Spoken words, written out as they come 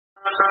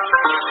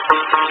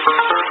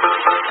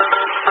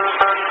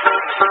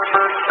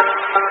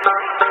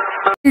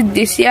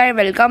This year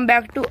welcome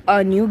back to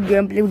a new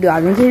game play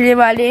video. खेलने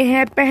वाले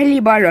हैं पहली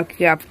बार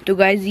लॉकीक्राफ्ट। तो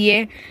गाइज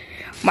ये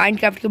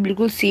माइनक्राफ्ट का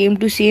बिल्कुल सेम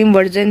टू सेम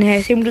वर्जन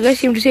है। सेम टू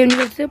सेम नहीं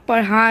कर सकते,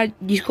 पर हाँ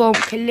जिसको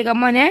खेलने का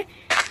मन है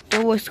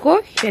तो वो इसको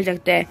खेल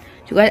सकता है।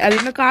 तो गाइज अभी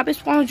मैं कहाँ पे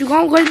स्पॉन हो चुका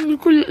हूँ, गाइज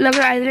बिल्कुल लग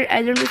रहा है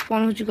आइलैंड पे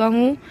स्पॉन हो चुका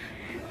हूँ।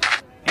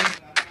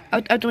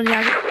 अब तो मुझे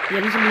यहाँ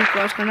जल्दी से मुझे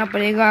क्रॉस करना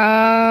पड़ेगा।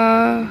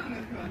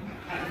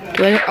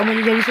 तो अब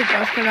मुझे जल्दी से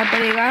क्रॉस करना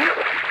पड़ेगा।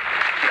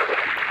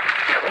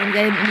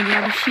 मुझे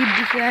यहाँ पे शीप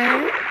दिख रहा है।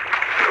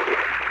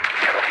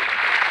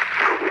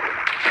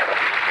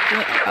 तो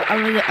अब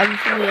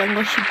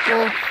जाऊँगा शीप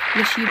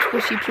को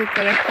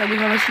कलेक्ट कर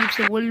लूँगा। मैं शीप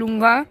से बोल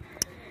लूँगा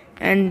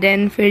एंड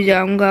देन फिर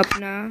जाऊँगा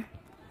अपना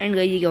एंड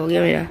गई क्या हो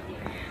गया मेरा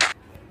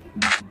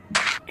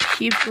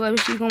शीप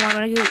को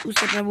मारना कि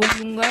उससे अपना बोल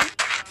लूँगा।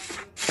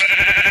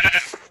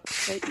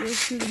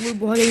 ये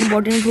बहुत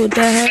इम्पोर्टेंट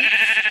होता है।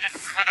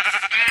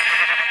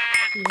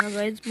 यहाँ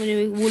गाइस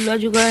मुझे बोल आ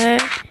चुका है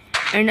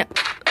एंड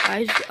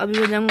गाइस अभी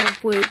मैं जाऊँगा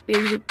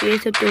पेड़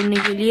से तोड़ने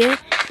के लिए।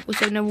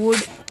 उसे अपना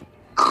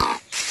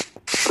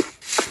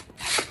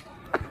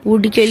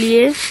वुड के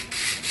लिए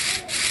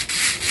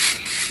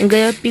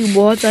गया पिक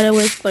बहुत सारा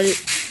हुआ, इस पर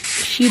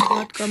शीप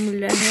बहुत कम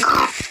मिल रहा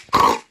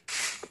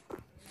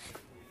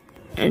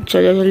है।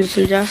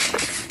 चल जा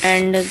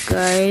एंड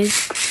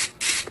गाइस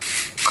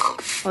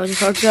और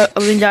शॉर्ट से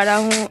अभी जा रहा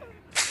हूँ।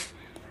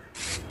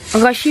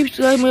 अगर शीप्स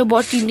मुझे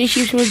बहुत 3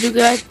 शीप्स मिल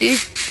चुके हैं, 30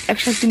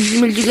 एक्शन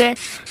 3 मिल चुके हैं।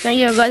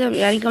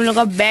 यानी कि हम लोग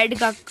का बेड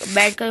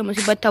का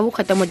मुसीबत था वो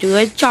खत्म हो चुका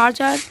है।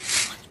 4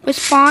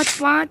 बस 5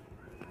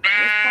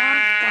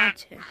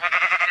 है।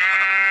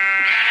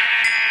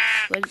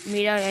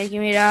 मेरा यानी कि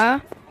मेरा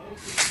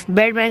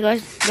बेड का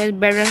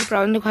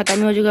प्रॉब्लम तो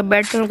खत्म हो चुका है।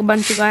 बेड तो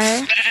बन चुका है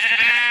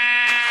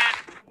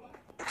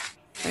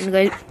एंड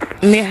गाइस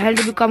मेरा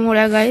हेल्थ भी कम हो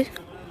रहा है। गाइस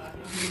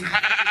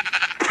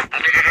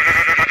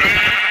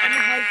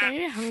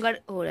हंगर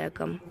हो रहा है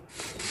कम।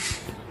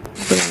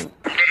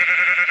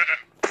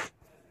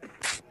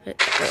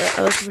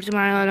 फिर से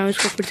मारने वाला हूँ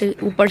इसको फिर से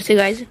ऊपर से।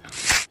 गाइस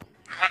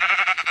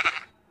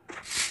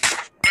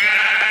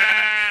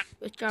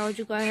स्टार्ट हो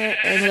चुका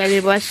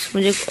है बस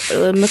मुझे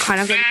मैं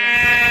खाना कर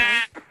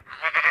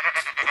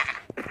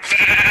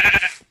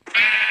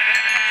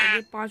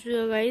 5 हो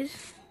गया। गाइस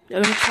जब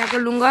मैं खा कर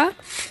लूँगा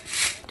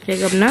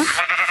ठीक अपना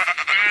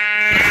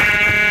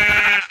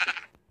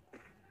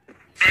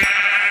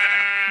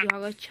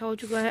अच्छा हो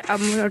चुका है। अब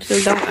मैं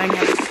चलता हूँ एंड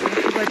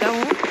करता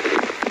हूँ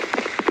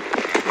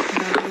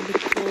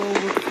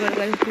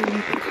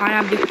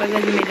खाना दिख पड़ गया।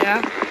 मेरा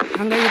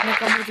हंगर इतना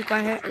कम हो चुका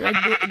है,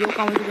 दो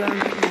कम हो चुका है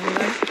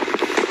हंगर।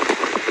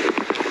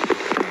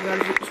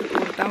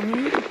 तोड़ता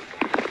हूँ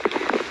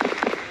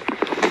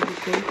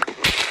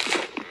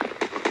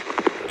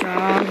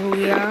 4 हो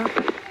गया।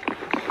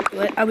 तो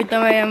अभी तो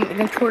मैं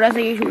एकदम छोटा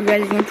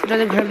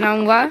सा घर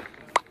बनाऊंगा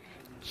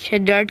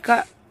शेड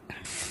का।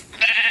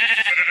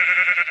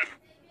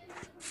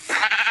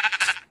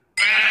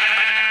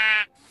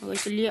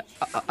 चलिए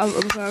अब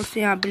फ्लावर से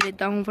यहाँ पे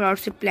लेता हूँ, फ्लावर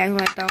से प्लैंक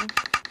बनाता हूँ।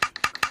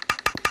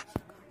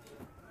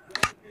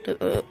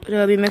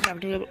 तो अभी मैं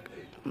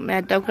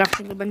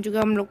क्राफ्टिंग बन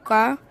चुका हम लोग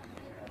का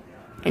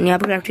एंड यहाँ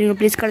पे क्राफ्टिंग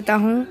प्लेस करता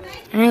हूँ।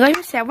 गाइस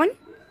 7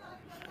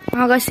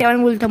 हाँ गाइस 7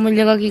 बोलता, मुझे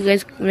लगा कि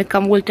गाइस मैं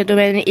कम बोलते तो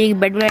मैंने एक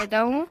बेड बना लेता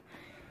हूँ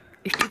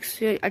स्टिक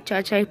से।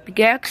 अच्छा एक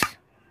पिकैक्स,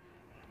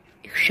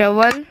 एक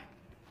शवल,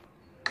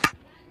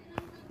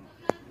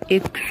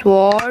 एक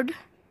स्वॉर्ड,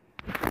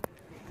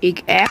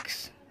 एक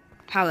एक्स।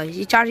 हाँ गाइस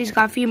ये 4 चीज़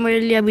काफ़ी है मेरे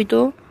लिए अभी।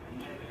 तो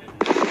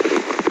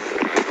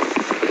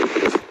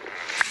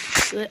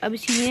अभी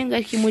सीन है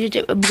गाइस कि मुझे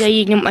अभी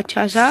चाहिए एकदम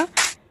अच्छे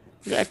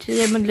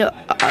से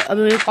मतलब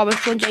अभी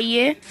कॉबलस्टोन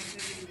चाहिए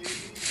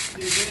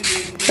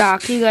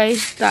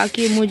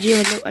ताकि मुझे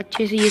मतलब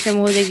अच्छे से ये सब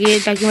हो सके,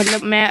 ताकि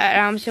मतलब मैं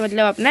आराम से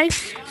मतलब अपना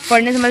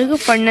फर्नेस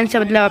से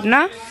मतलब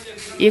अपना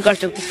ये कर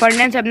सकूँ।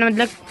 फर्नेस से अपना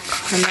मतलब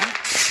खाना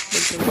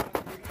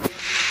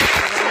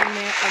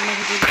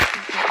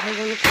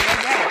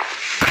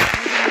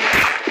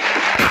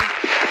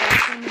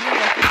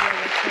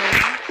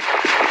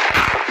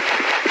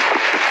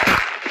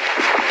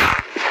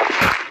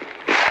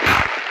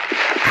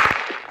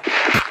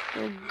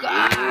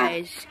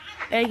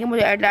कि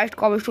मुझे एट लास्ट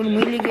कॉबलस्टोन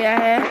मिल गया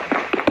है।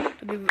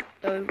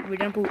 तो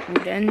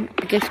वुडन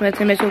पिकेक्स में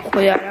से मैं इसको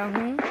खो जा रहा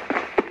हूँ।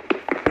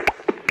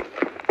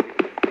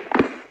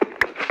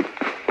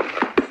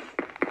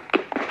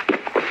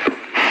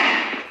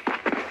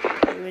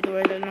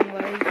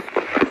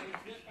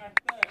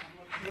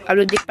 अब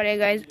लोग देख पड़ेगा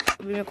गाइस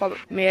अभी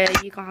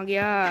मेरा ये कहाँ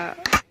गया।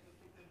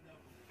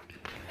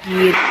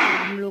 ये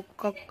हम लोग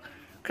का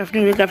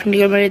क्राफ्टिंग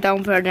टेबल में लेता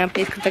हूँ, फिर यहाँ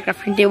प्लेस करता है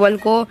क्राफ्टिंग टेबल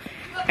को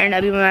एंड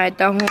अभी मैं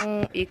लेता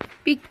हूँ एक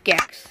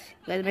पिकैक्स।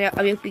 मैं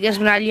अभी एक पिकैक्स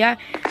बना लिया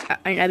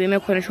एंड अभी मैं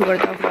खोना शुरू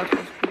करता हूँ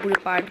पूरे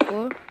पार्ट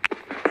को।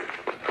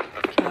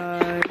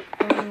 4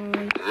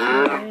 5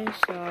 6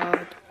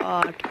 7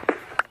 8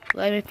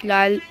 मैं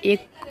फिलहाल एक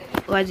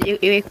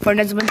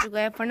फर्नेस बन चुका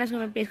है। फर्नेस को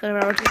मैं प्लेस कर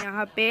रहा हूँ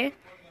यहाँ पे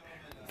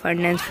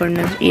फर्नेस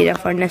ये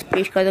फर्नेस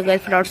पेश कर दो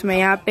गाइस फ्लॉट्स में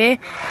यहाँ पे।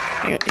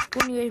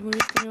 इसको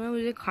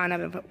मुझे खाना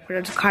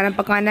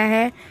पकाना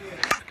है,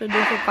 तो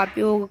देखो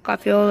काफ़ी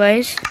होगा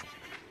गाइस।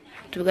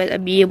 तो गाइस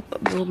अभी ये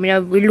मेरा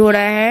बिल्ड हो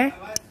रहा है।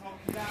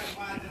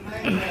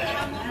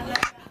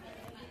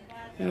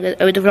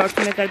 अभी तो फ्लॉट्स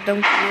में करता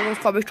हूँ,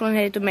 कॉबलस्टोन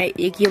है तो मैं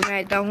एक ही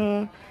बनाता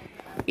हूँ,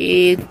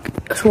 एक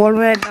स्वॉर्ड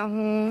बनाता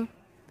हूँ।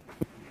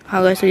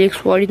 हाँ गाइस एक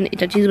स्वॉर्ड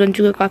इतना चीज़ बन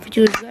चुका है, काफ़ी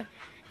चीज़ है।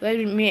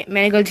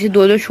 मैंने गलती से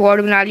 2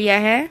 स्वॉर्ड बना लिया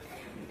है,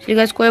 इसलिए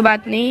गाइस कोई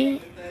बात नहीं।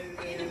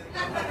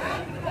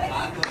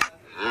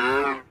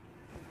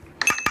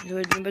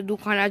 दो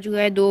खाना आ चुका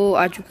है, 2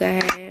 आ चुका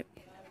है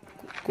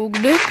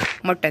कुक्ड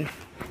मटन।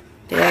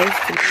 तो गाइस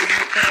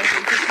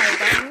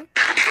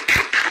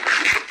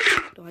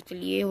तो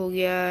चलिए हो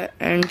गया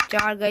एंड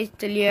 4 गाइस।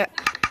 चलिए अब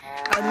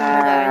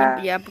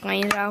मैं यहाँ पका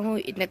ही रहा हूँ,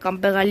 इतने कम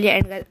पका लिया।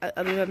 एंड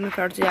अभी मैं अपने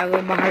फ्लॉट से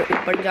जाकर बाहर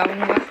ऊपर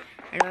जाऊँगा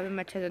एंड अभी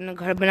मैं अच्छा से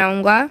घर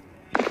बनाऊँगा।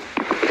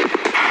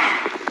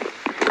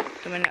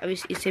 तो मैंने अभी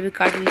इसे भी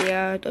काट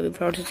लिया, तो अभी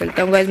फ्लॉट से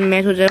चलता हूँ गाइस।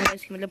 मैं सोच रहा हूँ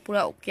इसकी मतलब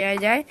पूरा क्या आ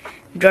जाए,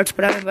 डॉट्स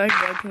पड़ा है, बस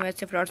डॉट में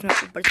वैसे फ्लॉट्स में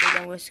ऊपर चल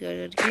जाऊँगा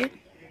इसके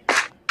करके।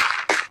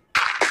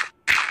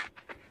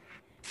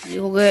 ये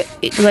हो गए,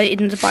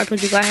 इतना सा पार्ट हो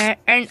चुका है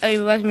एंड अभी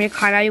बस मेरे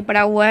खाना भी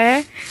पड़ा हुआ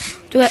है।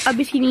 तो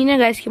अभी सीन ही ना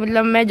गाइस कि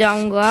मतलब मैं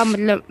जाऊँगा,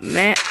 मतलब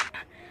मैं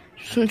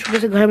छोटे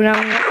से घर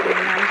बनाऊँगा।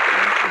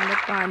 अंदर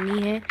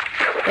पानी है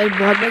तो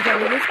बहुत बार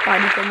चलेगा, इस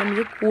पानी के अंदर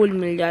मुझे कोल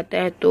मिल जाता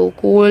है, तो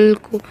कोल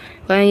को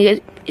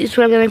इस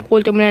वक्त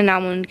कोल तो मेरा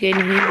नाम उनके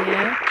नहीं है।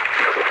 मैं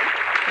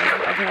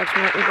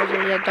ऊपर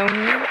चले जाता हूँ,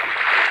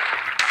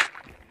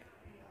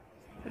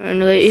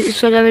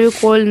 इस वजह से भी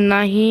कोल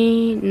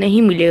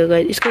नहीं मिलेगा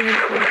इसका।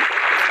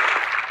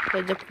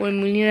 तो जब कोल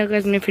मिल नहीं रहा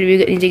मैं फिर भी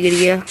नीचे गिर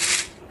गया।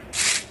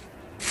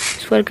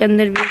 इस वर्ग के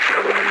अंदर भी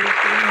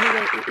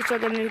इस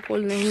वर्ग के अंदर भी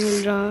कोल नहीं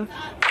मिल रहा,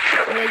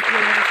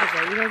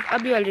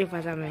 अभी ऑलरेडी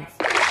फंसा मैं।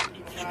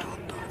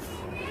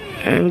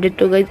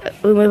 तो गाइस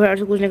मैं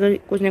से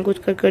कुछ ना कुछ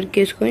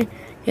करके इसको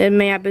यार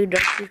मैं यहाँ पे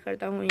डॉट प्लेस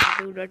करता हूँ, यहाँ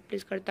पे डॉट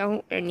प्लेस करता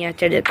हूँ एंड यहाँ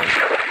चढ़ जाता हूँ।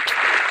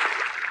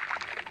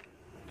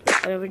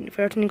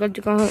 फ्लॉट निकल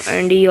चुका हूँ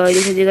एंड ये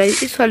ऑयल सजेगा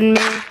इस फल में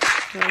मैं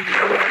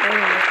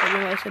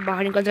ऐसे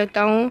बाहर निकल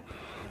सकता हूँ।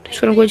 तो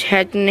इसमें कुछ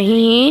है तो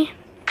नहीं,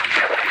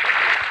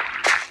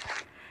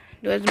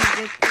 मुझे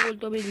कोल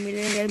तो अभी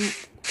मिलेगा,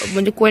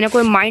 मुझे कोई ना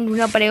कोई माइंड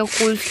ढूंढना पड़ेगा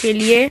कोल्स के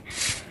लिए।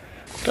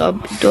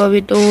 तो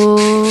अभी तो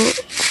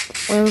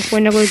कोई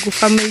ना कोई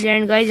गुफा मिल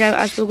जाएगा गाइस।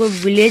 आजकल कोई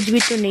विलेज भी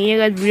तो नहीं है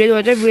गाइस, विलेज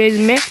होता है, विलेज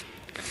में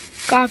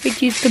काफ़ी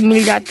चीज़ तो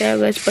मिल जाता है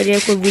गाइस, पर ये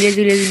कोई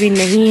विलेज भी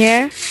नहीं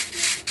है।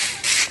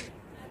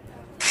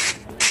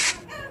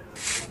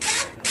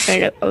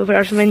 फिर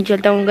मैं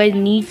चलता हूँ गाइस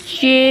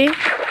नीचे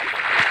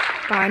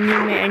पानी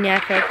में एंड यहाँ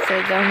फ्लॉट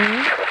चलता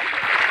हूँ।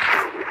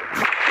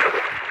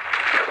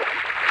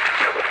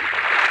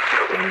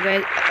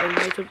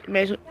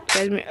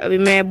 अभी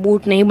मैं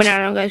बूट नहीं बना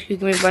रहा हूँ गाइस,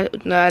 क्योंकि मेरे पास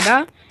उतना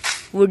ज़्यादा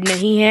वुड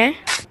नहीं है।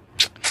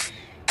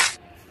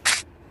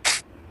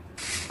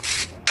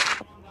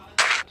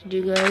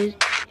 जी गाइस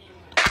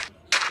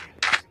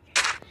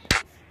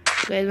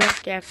मैं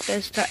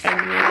कैक्टस था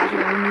एंड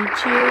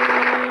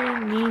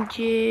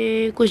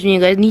नीचे कुछ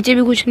नहीं गाइस, नीचे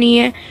भी कुछ नहीं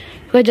है।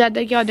 फिर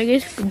ज़्यादा क्या होता है कि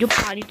जो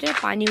पानी था,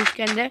 पानी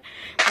उसके अंदर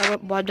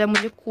बहुत ज़्यादा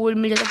मुझे कोल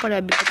मिल जाता, पर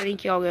अभी पता नहीं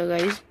क्या हो गया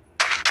गाइस,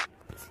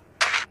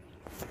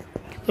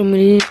 कोल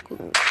मिल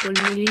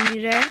ही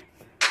नहीं रहा है।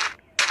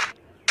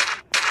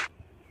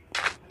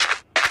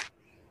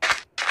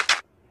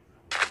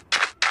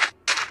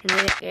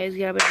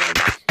 यहाँ पे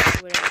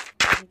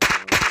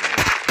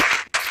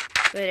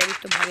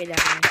तो भागे जा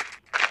रहे हैं।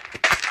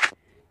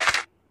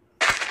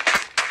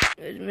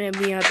 मैं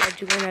अभी यहाँ पे आ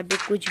चुका हूँ, यहाँ पे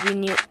कुछ भी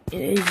नहीं।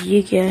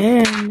 ये क्या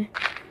है,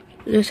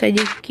 तो शायद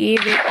ये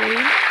केव है कोई,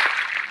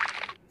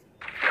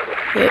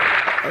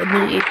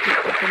 मुझे एक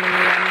तो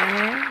नहीं जाना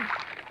है।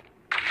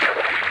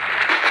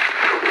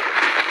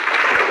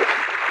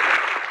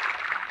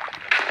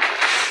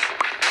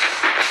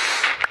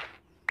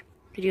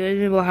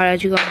 मैं बाहर आ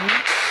चुका हूँ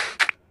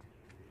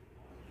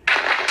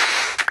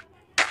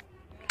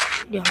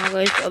यहाँ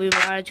गए, तो अभी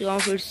बाहर आ चुका हूँ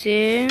फिर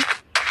से।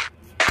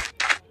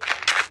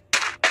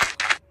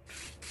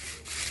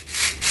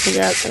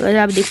 अगर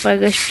आप देख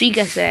पाएगा ट्री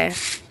कैसा है,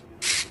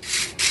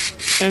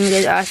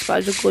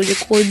 आसपास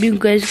कोई भी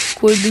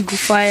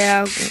गुफा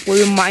या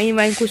कोई माइन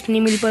वाइन कुछ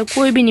नहीं मिल पाया,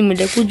 कोई भी नहीं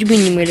मिला, कुछ भी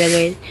नहीं मिला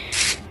गए।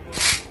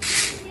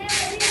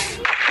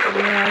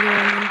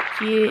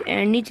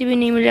 नीचे भी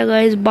नहीं मिला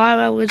गाइस, बार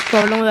बार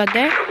प्रॉब्लम हो जाता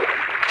है।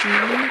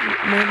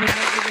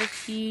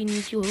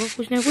 नीचे होगा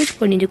कुछ ना कुछ,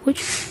 पर नीचे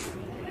कुछ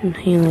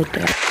नहीं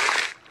होता।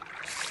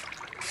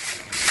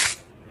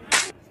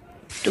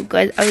 तो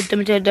गाइस अभी तो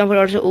मैं चलता हूँ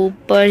फ्लोर से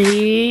ऊपर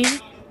ही,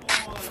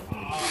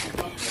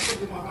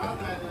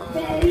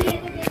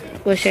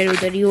 वो शायद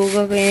उधर ही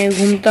होगा कहीं।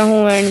 घूमता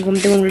हूँ एंड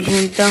घूमता हूँ,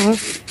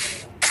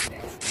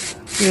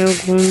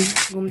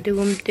 घूमते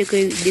घूमते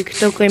कोई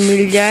दिखता कोई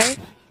मिल जाए।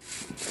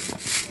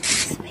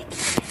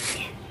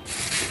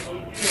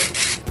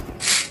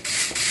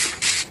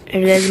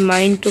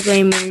 माइंड तो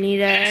कहीं मिल नहीं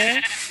रहा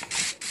है।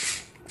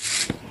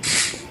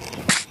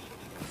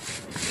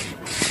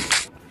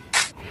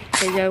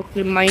 देखा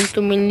जाए माइन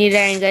तो मिल नहीं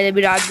रहा है गाइस,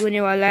 अभी रात भी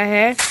होने वाला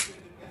है।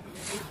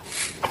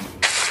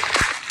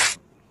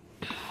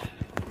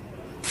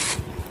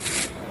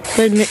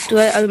 तो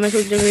अब मैं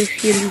सोच रहा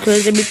हूँ थोड़ा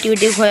सा मिट्टी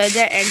विट्टी खोया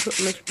जाए एंड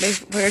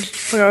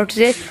फटाफट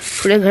से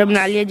थोड़ा घर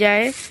बना लिया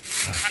जाए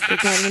तो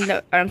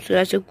मतलब आराम से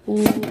रह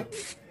सकूँ।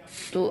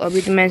 तो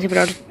अभी तो मैं ऐसे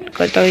फटाफट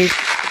करता हूँ,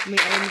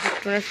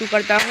 थोड़ा शुरू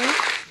करता हूँ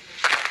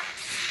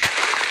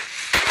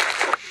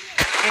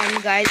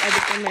एंड गाइस अभी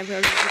तो मैं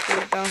फटाफट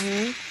करता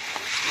हूँ।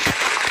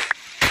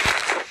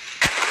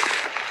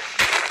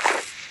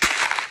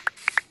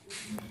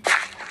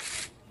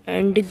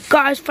 एंड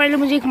गाइस फाइनली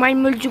मुझे एक माइन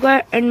मिल चुका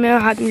है एंड मैं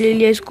हाथ में ले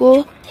लिया इसको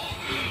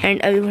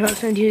एंड अभी मैं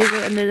धीरे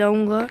धीरे अंदर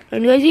जाऊंगा।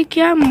 एंड गाइस ये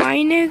क्या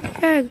माइन है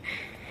क्या?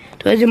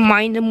 तो ऐसे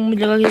माइन तो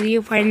मुझे लगा कि ये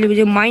फाइनली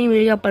मुझे माइन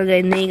मिलेगा, पर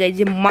गाइस नहीं गाइस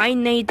ये माइन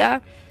नहीं था,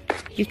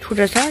 ये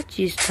छोटा सा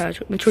चीज़ था।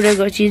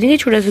 छोटा चीज़ नहीं,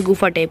 छोटा सा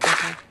गुफा टाइप का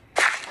था।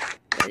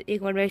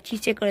 एक बार मैं एक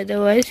चीज़ चेक कर देता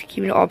हूँ गाइस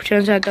कि मेरा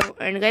ऑप्शन आता हूँ।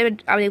 एंड गाइस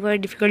आप एक बार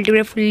डिफिकल्टी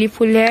मेरा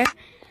फुल है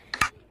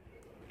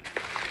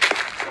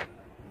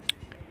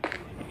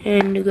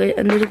एंड गाइस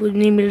अंदर से कुछ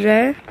नहीं मिल रहा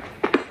है।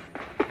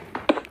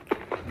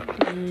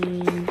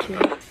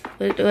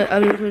 तो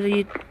अभी थोड़ा सा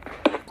ये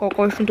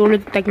कॉकरोच तोड़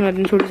लेते ताकि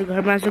मैं छोटे से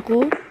घर बना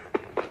सकूँ।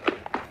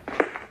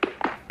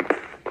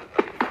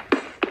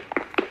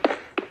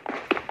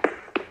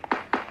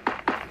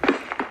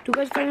 तो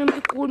गाइस फाइनली मुझे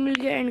कोड मिल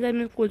गया एंड गाइस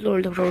मैं कोड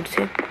तोड़ दिया फ्रॉड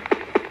से।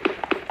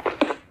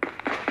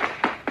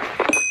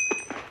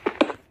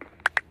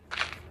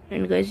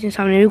 एंड गाइस ये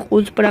सामने भी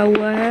कोड पड़ा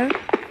हुआ है।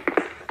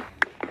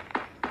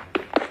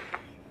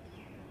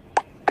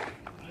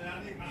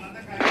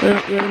 तो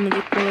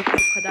मुझे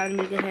खदान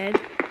मिल गया है।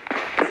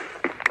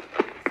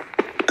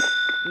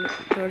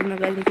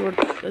 मैं तोड़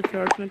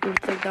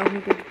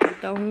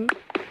सकता हूँ।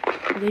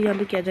 यहाँ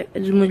पे क्या था,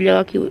 मुझे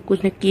लगा कि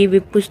कुछ न किए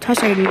कुछ था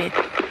साइड में,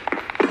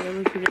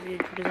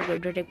 छोटे सा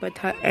गड्ढा टाइप का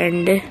था।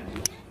 एंड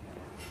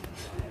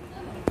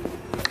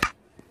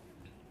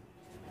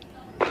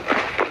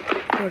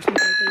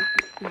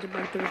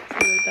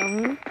करता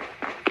हूँ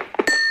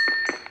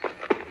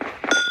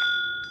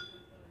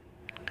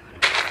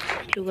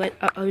तो गाइस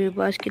अभी मेरे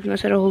पास कितना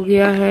सारा हो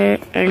गया है।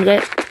 एंड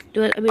गाइस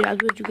तो अभी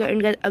रात हो चुका है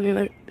एंड गाइस अभी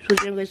मैं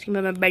सोच रहा हूँ कि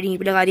मैं बेड यहीं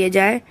पे लगा दिया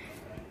जाए।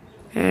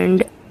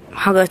 एंड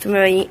हाँ गाइस तो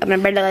मैं यहीं अपना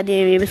बेड लगा दिया,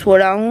 यहीं पे सो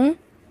रहा हूँ।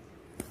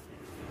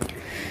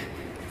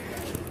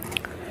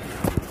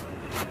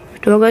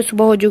 तो गाइस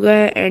सुबह हो चुका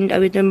है एंड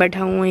अभी तो मैं बैठा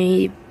हूँ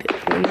यहीं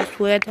पे,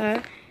 सोया था।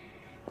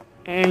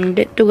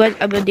 एंड तो गाइस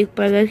अब देख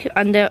पा रहे कि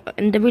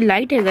अंदर भी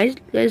लाइट है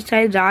गाइस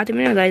शायद रात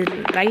में ना गाइस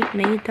लाइट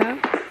नहीं था।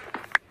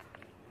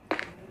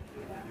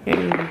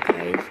 एंड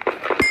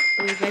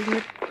गाइस मैं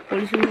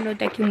पुलिस में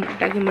ताकि मैं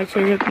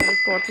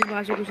टॉर्चेस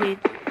मार सकूँ,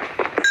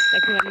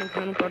 ताकि मैं अपने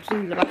घर में टॉर्चेस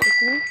लगा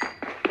सकूँ।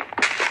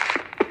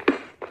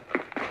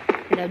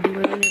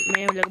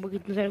 मैं लगभग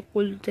इतने सारे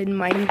कोल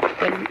माइन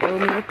कर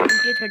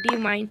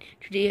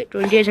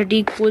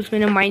 20-30 कोल्स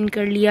मैंने माइन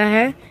कर लिया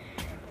है।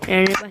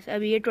 एंड मेरे पास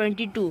अभी ये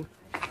 22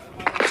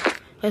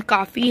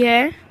 काफ़ी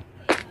है।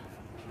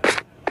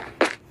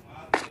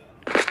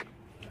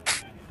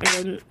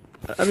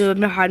 अभी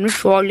अपने हाथ में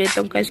शॉट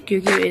लेता हूँ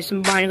क्योंकि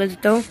इसमें बाहर निकल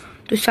देता हूँ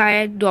तो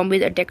शायद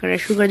ज़ॉम्बीज अटैक करना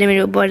शुरू कर दे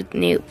मेरे ऊपर।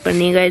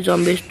 नहीं गए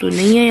ज़ॉम्बीज तो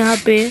नहीं है यहाँ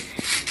पे।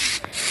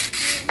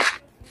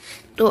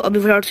 तो अभी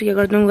फटाफट से क्या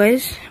करता हूँ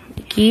गाइस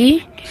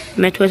कि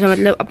मैं थोड़ा सा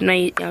मतलब अपना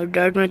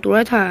डर्ट में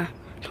तोड़ा था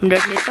तो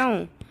डर्ट लेता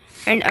हूँ।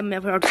 एंड अब मैं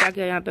फटाफट से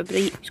आके यहाँ पे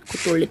इसको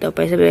तोड़ लेता हूँ,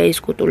 पैसे पे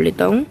इसको तोड़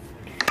लेता हूँ।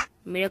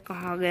 मेरा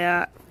कहाँ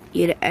गया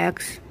ये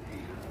एक्स,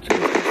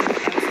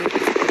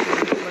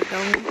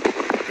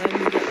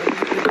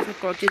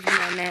 टॉर्चेस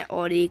बनाना है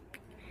और एक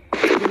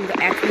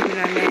एक्स भी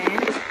बनाना है।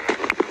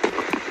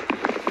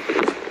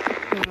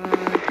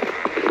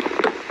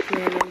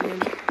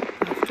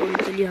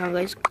 चलिए हाँ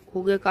गाइस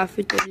हो गया,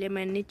 काफ़ी तोड़ लिया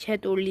मैंने, 6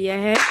 तोड़ लिया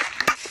है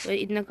तो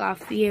इतना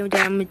काफ़ी है,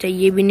 ज़्यादा मुझे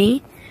चाहिए भी नहीं।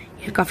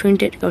 ये काफ़ी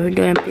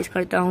प्लेस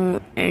करता हूँ।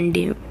 एंड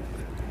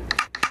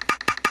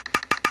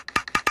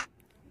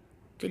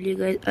चलिए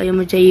गाइस अभी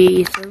मुझे चाहिए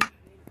ये सब।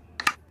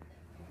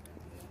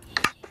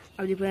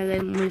 अब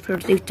देखो मुझे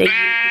फ्रंट से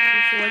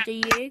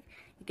चाहिए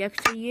कैक्स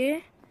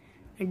चाहिए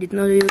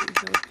जितना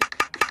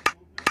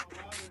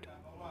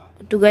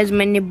तो गाइस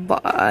मैंने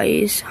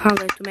 22 हाँ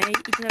गाइस तो मैंने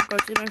इतना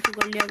टॉर्चेस बनाना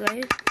शुरू कर लिया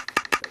गाइस।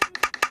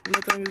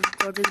 मैं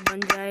टॉर्चेस बन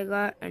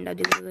जाएगा। एंड अब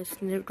देखो गाइस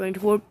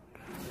 64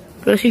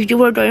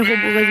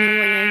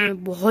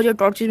 बहुत ज़्यादा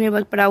टॉर्चेस मेरे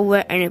पास पड़ा हुआ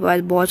है एंड मेरे पास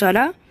बहुत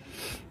सारा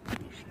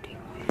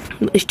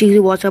स्टिक भी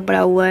बहुत सारा पड़ा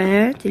हुआ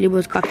है। चलिए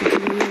बहुत काफ़ी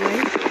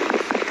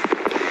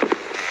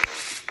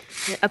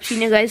अब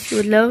सीने गाइस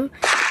मतलब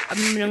अब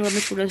मैं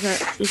छोटा सा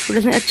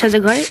अच्छा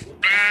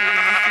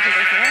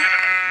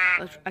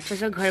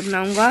सा घर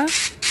बनाऊंगा।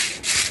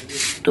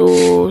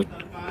 तो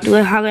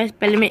हाँ गाइस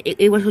पहले मैं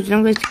एक बार सोच रहा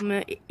हूँ कि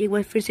मैं एक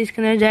बार फिर से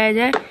इसके अंदर जाया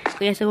जाए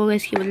तो ऐसा होगा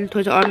इसकी मतलब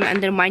थोड़ा सा और मैं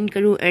अंदर माइन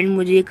करूँ एंड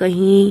मुझे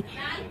कहीं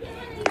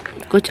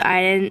कुछ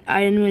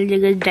आयरन मिल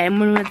जाएगा।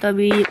 डायमंड में तो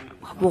अभी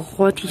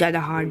बहुत ही ज़्यादा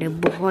हार्ड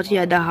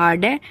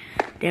है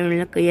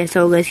डायमंड। कहीं ऐसा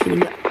होगा इसकी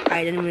मतलब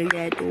आयरन मिल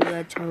जाए तो वो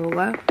अच्छा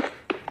होगा।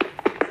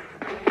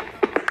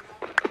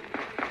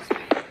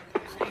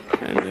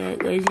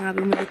 गाइस यहाँ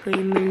पे मुझे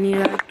कहीं मिल नहीं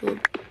रहा, तो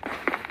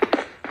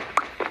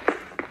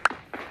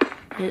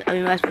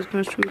अभी मैं आसपास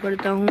करना शुरू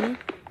करता हूँ।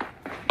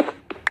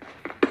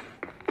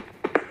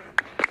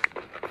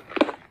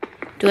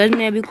 तो गाइस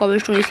मैं अभी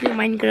कॉबलस्टोन इसलिए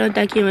माइन कर रहा हूँ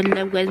ताकि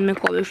मतलब गाइस मैं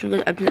कॉबलस्टोन का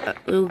अपना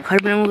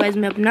घर बनाऊंगा गाइस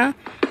मैं अपना,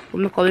 वो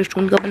मैं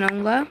कॉबलस्टोन का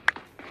बनाऊंगा।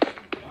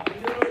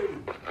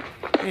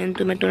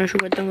 तो मैं तोड़ना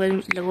शुरू करता हूँ गाइस।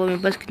 लगभग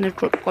मेरे पास कितना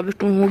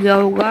कॉबलस्टोन हो गया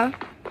होगा,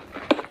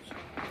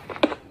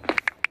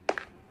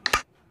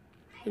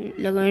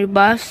 लगभग मेरे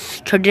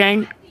पास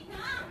 39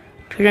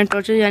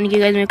 टॉर्चेस, यानी कि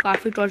गाइस मैं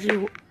काफ़ी टॉर्चेस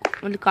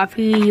मतलब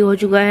काफ़ी हो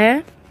चुका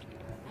है।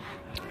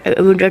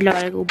 अभी डट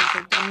लगा के ऊपर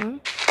करता हूँ।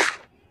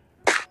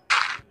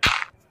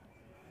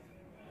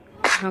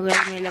 हाँ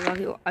गाइस मैं लगा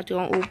के आ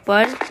चुका हूँ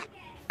ऊपर।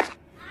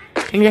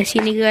 इनका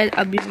सीने के गाइस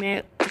अभी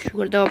मैं शुरू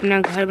करता हूँ अपना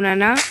घर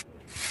बनाना।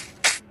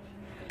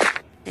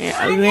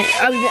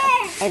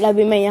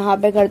 अभी मैं यहाँ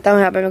पे करता हूँ,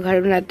 यहाँ पे मैं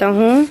घर बनाता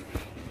हूँ,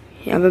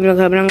 यहाँ पे मैं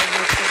घर बनाऊंगा।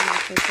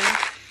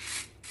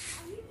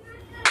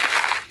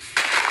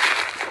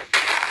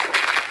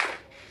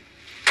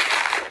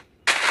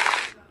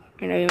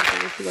 अभी मैं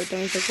शुरू करता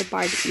हूँ सबको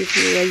पार्ट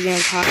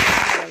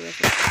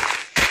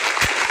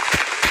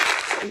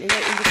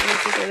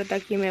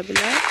ताकि मैं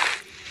अपना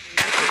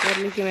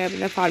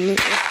फार्मिंग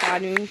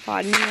बाद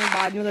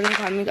में करूँगा।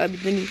 फार्मिंग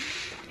अभी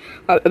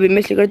मैं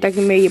इसलिए करता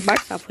ताकि मैं ये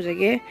पार्ट साफ हो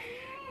सके।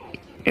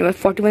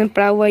 41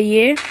 पड़ा हुआ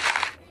ये,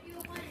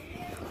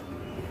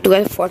 तो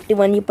गाइस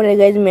 41 ही पड़ेगा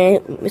गाइस। मैं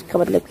इसका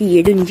मतलब कि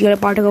ये जो नीचे वाला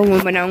पार्ट होगा वो मैं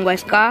बनाऊंगा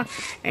इसका,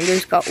 एंड जो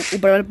इसका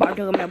ऊपर वाला पार्ट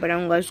होगा मैं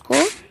बनाऊंगा इसको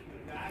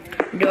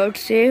डॉट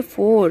से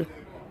 4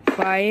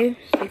 5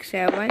 6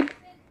 7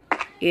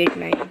 8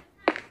 9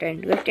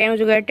 10 हो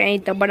चुका है। 10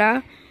 इतना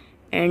बड़ा,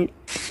 एंड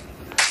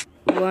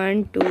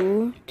 1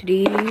 2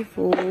 3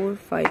 4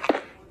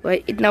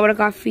 5 इतना बड़ा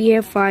काफ़ी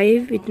है।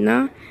 5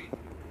 इतना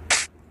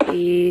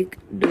 1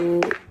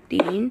 2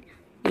 3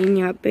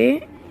 यहाँ पे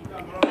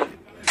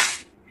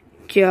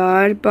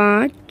 4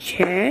 5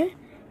 6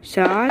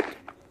 7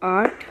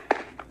 8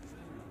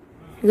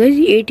 गाइस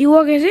 8 ही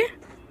हुआ कैसे?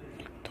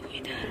 तो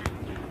इधर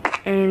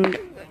एंड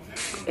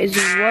इज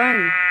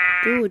 1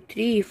 2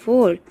 3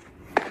 4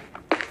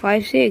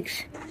 5 6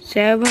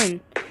 7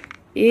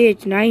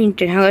 8 9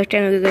 10। हाँ 10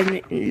 हो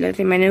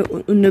गया। मैंने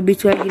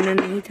 19-20 का गिनना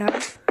नहीं था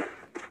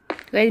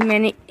गाइस।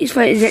 मैंने इस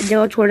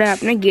जगह छोड़ा है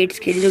अपना गेट्स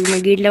के लिए, जो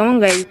मैं गेट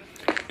लगाऊंगा गाइस,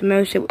 तो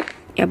मैं उसे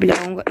यहाँ पे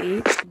लगाऊंगा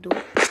 1 2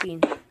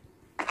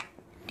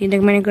 3 तक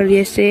मैंने कर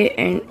दिया इससे।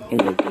 एंड 1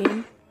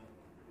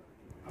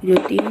 2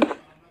 3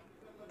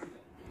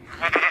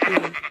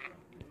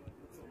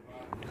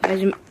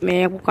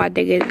 मैं आपको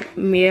कहते कि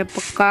मेरा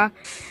पक्का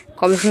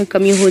कॉबलस्टोन में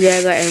कमी हो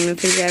जाएगा, एंड मैं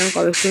फिर जा रहा हूँ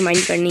कॉबलस्टोन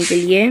माइन करने के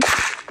लिए।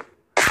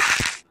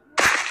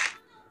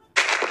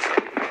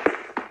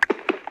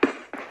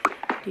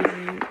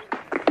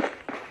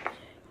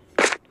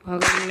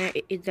 अगर मैं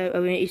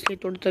अभी इसलिए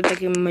तोड़ता था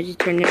कि मुझे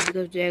चढ़ने में दिक्कत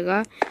हो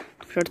जाएगा,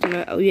 तो फिर से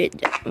मैं अभी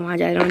वहाँ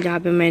जा रहा हूँ जहाँ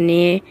पे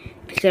मैंने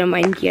पिछले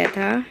माइन किया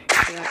था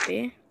जगह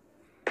पे।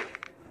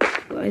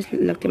 तो इस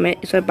लगता है मैं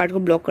इस वाले पार्ट को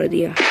ब्लॉक कर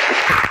दिया।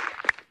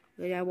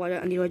 तो यहाँ बहुत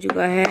अंधेर हो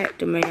चुका है,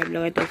 तो मैं यहाँ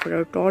लगाता हूँ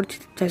फिर टॉर्च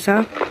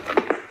जैसा।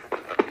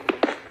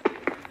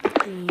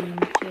 3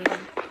 4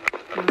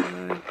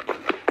 5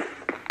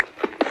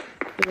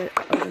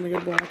 अब मुझे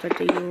बहुत सा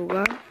चाहिए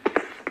होगा।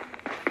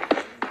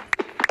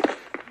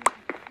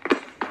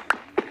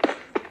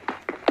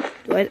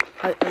 तो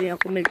अभी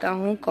आपको मिलता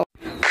हूँ।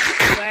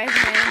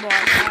 मैंने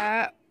बहुत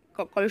सारा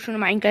कॉबलस्टोन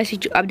माइन का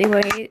अब देखो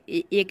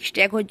एक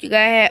स्टैक हो चुका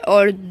है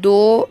और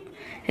 2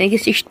 यानी कि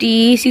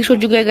 66 हो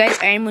चुका है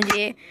गाइस। एंड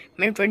मैंने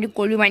 20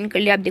 कोल भी माइन कर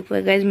लिया। आप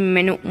देखो गाइस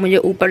मुझे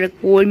ऊपर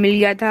कोल मिल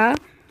गया था,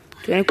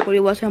 तो मैंने कोल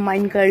बहुत सारा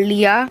माइन कर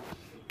लिया।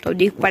 तो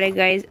देख पा रहे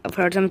गाइस। अब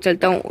फटाफट से मैं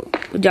चलता हूँ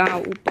जहाँ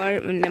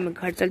ऊपर, मतलब मैं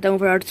घर चलता हूँ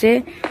फटाफट से,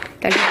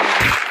 ताकि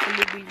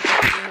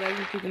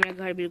क्योंकि मेरा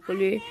घर बिल्कुल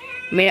भी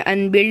मेरा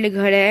अनबिल्ड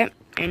घर है।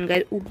 एंड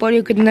गाइस ऊपर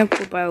ये कितना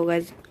ऊपर होगा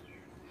गाइस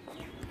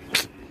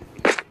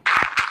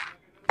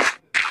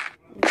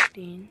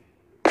 3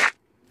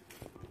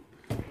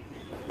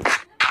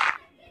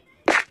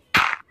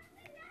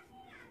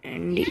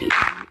 एंड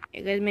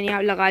गाइस मैंने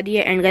यहाँ लगा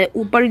दिया। एंड गाइस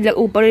ऊपर भी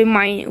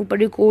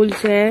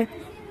कोल्स है,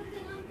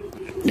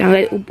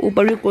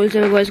 ऊपर भी कोल्स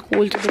है गाइस।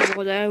 कोल्स तो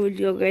बहुत ज़्यादा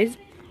वीडियो गाइस।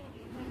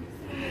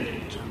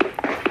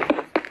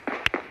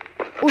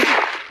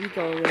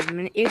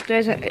 मैंने एक तो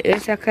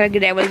ऐसा खरा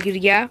ग्रेवल गिर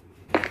गया।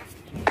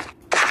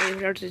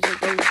 से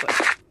चलता हूँ ऊपर।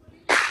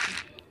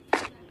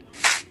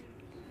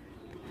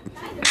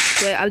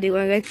 तो आप देखो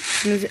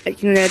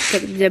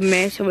जब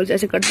मैं शवल से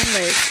ऐसे करता हूँ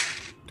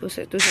तो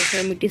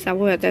सारा मिट्टी साफ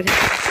हो जाता है,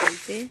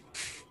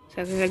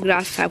 सारा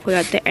ग्रास साफ हो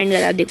जाता है। एंड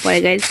आप देख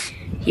पाएगा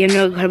ये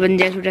मेरा घर बन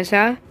जाए छोटा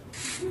सा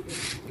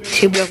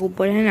 6 ब्लॉक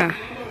ऊपर है ना।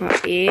 हाँ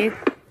 1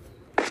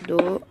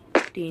 2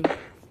 3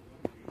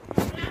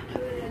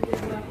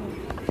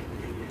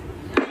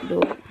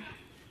 2।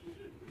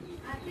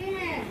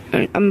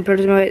 अब मैं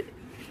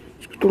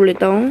तोड़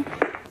लेता हूँ।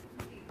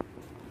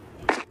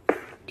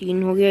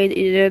 3 हो गया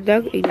इधर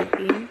तक। 1 2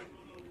 3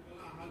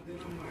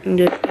 1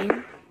 2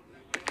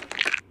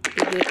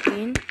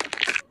 3 1 2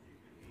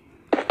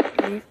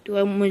 3 तो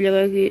अब मुझे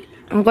लगा कि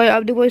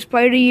आप देखो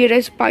स्पाइडर, ये रहा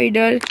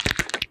स्पाइडर,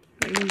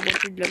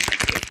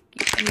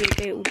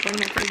 ऊपर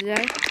ना चढ़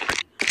जाए।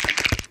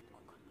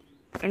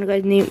 एंड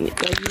गाइस नहीं,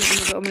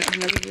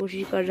 अपना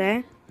कोशिश कर रहा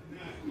है।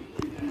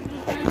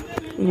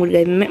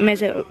 मैं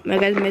से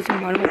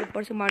मारूंगा,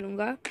 ऊपर से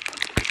मारूंगा।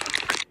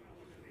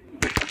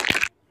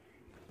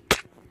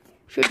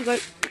 शिट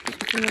गाइस,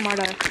 इसने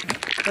मारा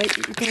गाइस,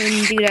 इसने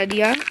नीचे गिरा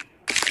दिया।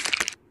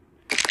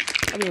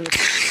 अभी नहीं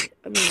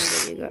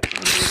लगेगा,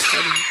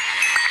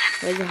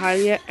 गाइस हार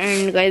गया।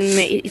 एंड गाइस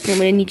इसने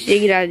मुझे नीचे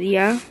गिरा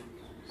दिया।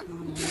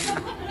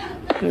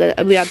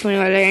 अभी रात होने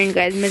वाला है। एंड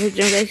गाइस मैं सोच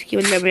रहा हूँ गाइस कि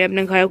मतलब मैं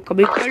अपने घर को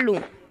कभी कर लूँ,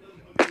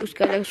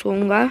 उसका तक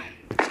सोऊंगा।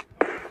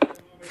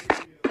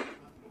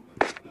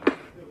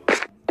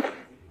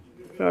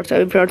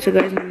 फ्रॉड से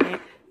गाइस हमने।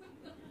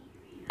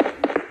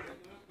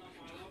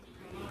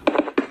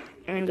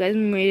 एंड गाइस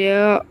मेरे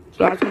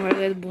रात में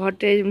गाइस बहुत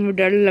तेज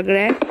डर लग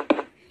रहा है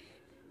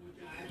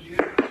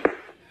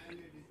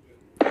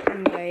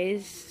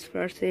गाइस।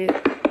 फ्रॉड से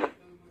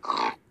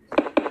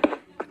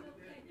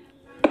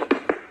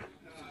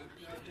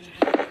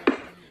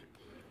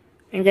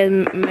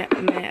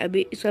मैं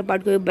अभी इस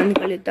पार्ट को बंद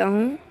कर लेता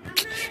हूँ।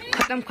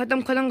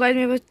 खत्म गाइस,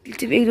 मेरे पास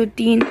सिर्फ 1 2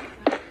 3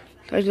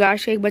 तो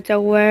लास्ट एक बचा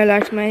हुआ है।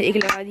 लास्ट में एक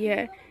लगा दिया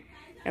है।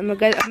 अब मैं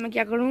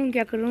क्या करूँ।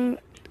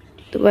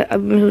 तो अब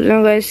मैं सोच रहा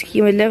हूँ गाइस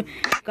कि मतलब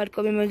कट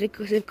को भी मुझे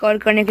सिर्फ कवर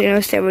करने के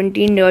लिए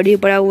 17 डर्ट ही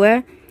पड़ा हुआ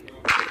है,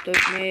 तो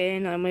इसमें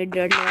नॉर्मली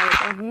डर्ट लगा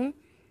देता हूँ।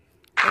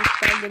 और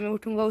जब मैं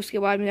उठूँगा उसके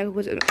बाद मैं जाकर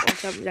कुछ और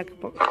सब जाकर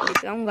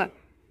लेकर आऊँगा।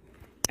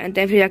 एंड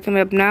फिर जाकर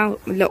मैं अपना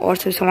मतलब और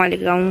सब सामान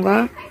लेकर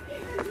आऊँगा।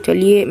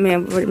 चलिए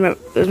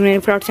मैं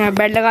फ्रॉड से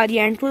बेड लगा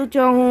दिया एंड सो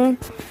चुका हूँ।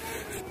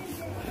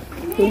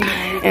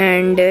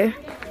 एंड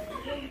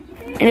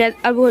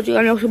अब हो चुका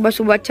हम लोग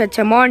सुबह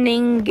अच्छा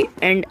मॉर्निंग।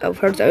 एंड अब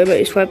फ्रॉड से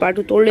इस पार्ट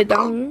को तोड़ लेता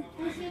हूँ।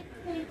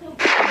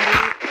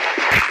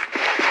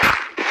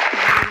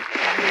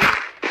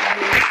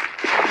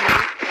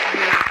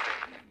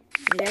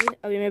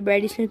 अभी मैं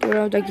बेड इसमें तोड़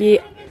रहा हूँ ताकि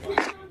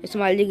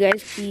मान लीजिए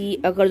गैस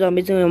कि अगर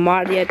ज़ॉम्बी से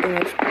मार दिया तो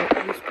मैं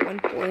स्पॉन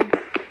पॉइंट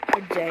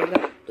हट जाएगा।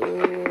 तो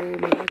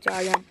मैंने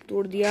 4 यहाँ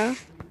तोड़ दिया।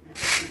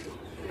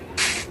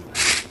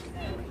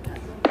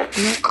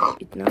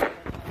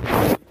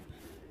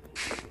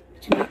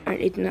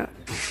 इतना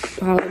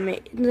हाँ, मैं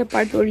इतना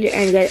पार्ट तोड़ लिया।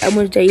 एंड गाइस अब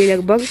मुझे चाहिए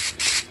लगभग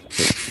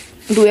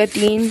 2 या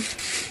 3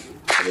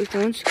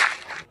 स्टोन्स।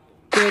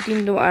 2 या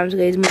 3 तो आराम से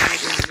गाइस मुझे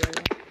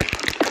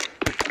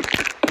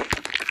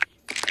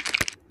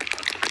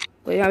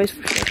यहाँ पे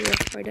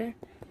स्पाइडर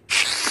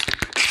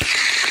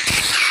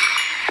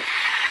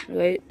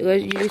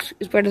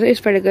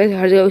गाइस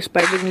हर जगह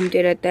स्पाइडर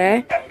घूमते रहता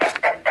है।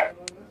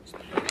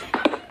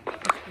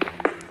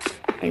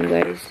 एंड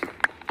गाइस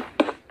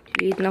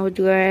इतना हो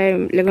चुका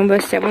है, लेकिन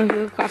बस 7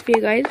 काफ़ी है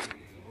गाइस,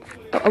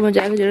 तो अब मुझे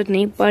जाने की ज़रूरत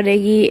नहीं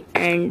पड़ेगी।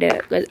 एंड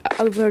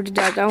अब फिर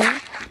जाता हूँ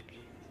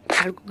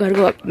घर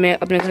को मैं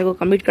अपने घर को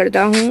कंप्लीट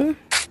करता हूँ।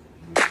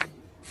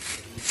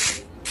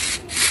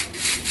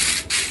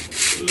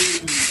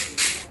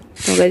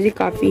 तो गाइस ये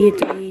काफ़ी है,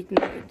 चाहिए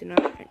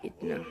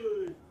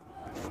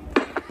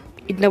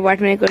इतना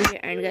पार्ट मैंने कर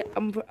लिया। एंड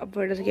अब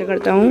फिर से क्या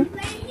करता हूँ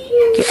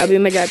कि अभी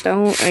मैं जाता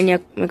हूँ एंड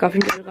मैं काफ़ी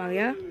टेबल आ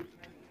गया,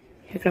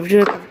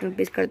 क्राफ्टिंग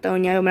पेस्ट करता हूँ।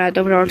 यहाँ पे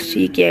बनाता हूँ फ्राउड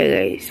सी, क्या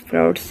है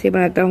फ्राउड से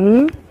बनाता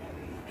हूँ।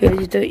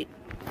 फिर तो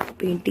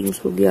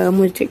पेंटिंग्स हो गया।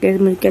 मुझे क्या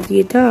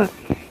चाहिए था,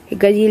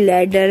 ये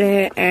लैडर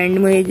है। एंड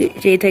मुझे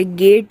चाहिए था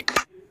गेट,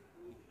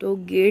 तो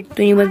गेट तो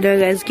नहीं बनता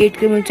गैस। गेट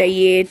के मुझे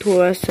चाहिए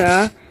थोड़ा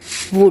सा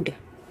वुड।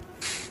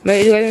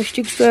 मेरे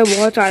स्टिक्स तो है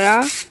बहुत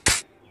सारा,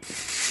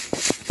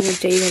 तो मुझे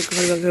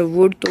चाहिए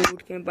वुड। तो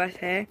वुड के पास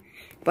है,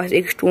 पास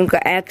एक स्टोन का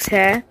एक्स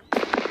है।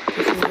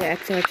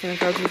 एक्स मैं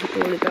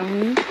तोड़ लेता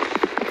हूँ।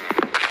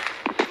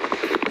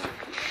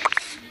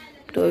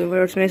 तो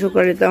वर्ड्स में इसको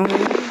कर लेता हूँ।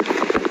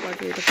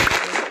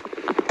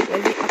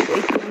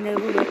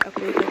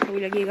 आपको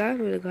लगेगा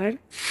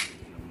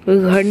कोई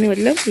घर नहीं,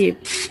 मतलब ये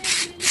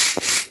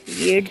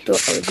गेट। तो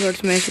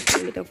वर्ड्स में इसको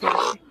कर लेता हूँ।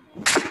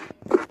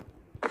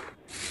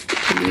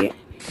 चलिए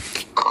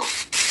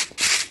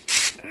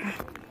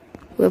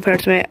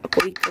फ्रेंड्स में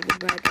कोई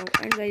बनाता हूँ।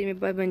 एंड गाइस मेरे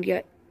पास बन गया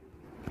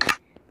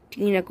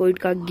 3 अकोइड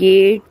का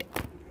गेट।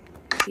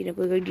 3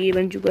 अकोइड का गेट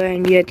बन चुका है।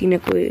 इंडिया 3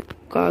 अकोइड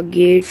का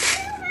गेट।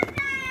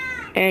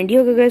 एंड ये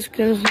हो गया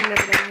लग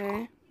रहा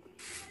है।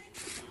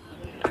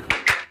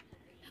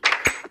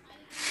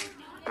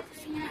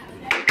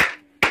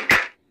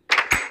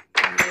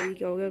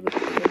 क्या हो गया,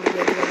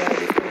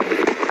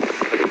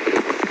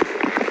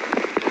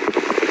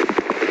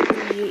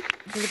 ये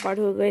पार्ट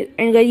हो गए।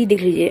 एंड गाइस ये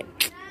देख लीजिए,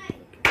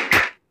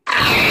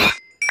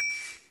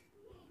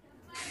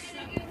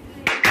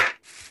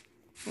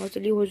 और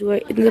चलिए हो चुका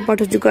है, इतना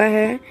पार्ट हो चुका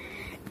है।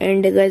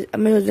 एंड गाइस अब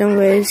मैं सोच रहा हूँ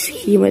गाइस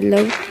कि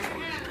मतलब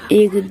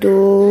 1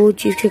 2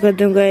 चीज के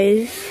करता हूँ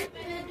गाइस।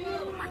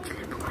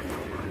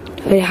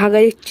 हाँ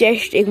गाइस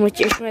चेस्ट, एक मैं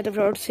चेस्ट में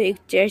फ्रॉड से एक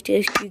चेस्ट,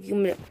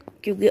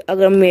 क्योंकि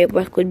अगर मेरे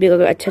पास कुछ भी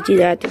अगर अच्छा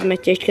चीज आता है तो मैं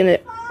चेस्ट के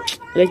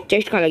अंदर,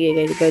 चेस्ट कहाँ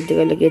लगेगा, गलत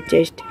जगह लगे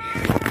चेस्ट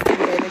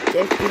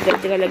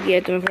जब जगह लग गया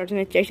है तो मैं फटाफट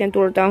से चेस्ट यहाँ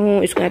तोड़ता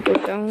हूँ, इसको यहाँ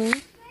तोड़ता हूँ,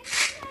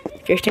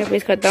 चेस्ट यहाँ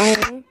प्लेस करता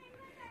हूँ,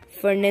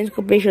 फर्नेस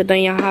को प्लेस करता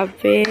हूँ यहाँ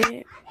पे,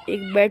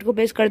 एक बेड को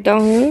प्लेस करता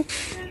हूँ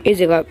इस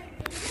जगह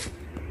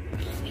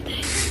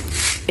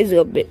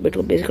बेड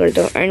को प्लेस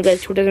करता हूँ। एंड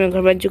गाइस छोटा सा मेरा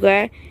घर बन चुका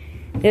है।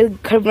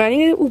 घर बनाने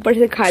के ऊपर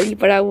से खाली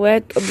पड़ा हुआ है,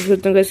 तो अब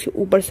सोचता हूँ इसके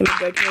ऊपर से मैं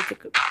बैठ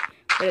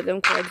कर लेता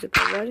हूँ कार्ड से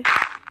कवर।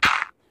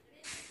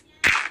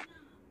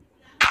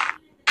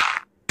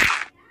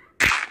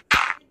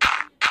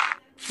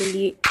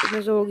 चलिए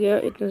इतना सा हो गया,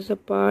 इतना सा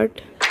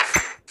पार्ट।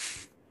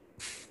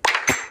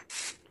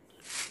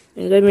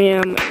 अगर मैं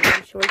यहाँ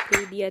शॉर्ट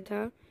खोल दिया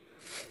था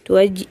तो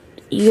आज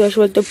ये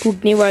शॉर्ट तो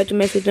टूटने वाला, तो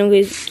मैं सोचता हूँ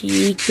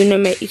कि क्यों ना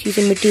मैं इसी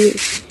से मिट्टी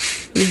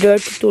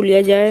डर्ट तोड़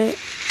लिया जाए।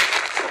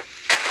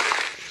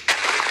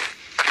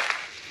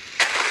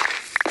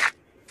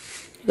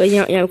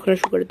 यहाँ खोलना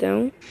शुरू करता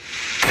हूँ,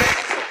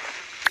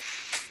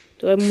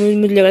 तो अब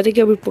मुझे लगा था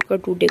कि अभी पक्का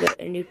टूटेगा,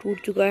 एंड ये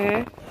टूट चुका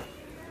है,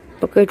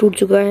 पक्का टूट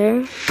चुका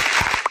है।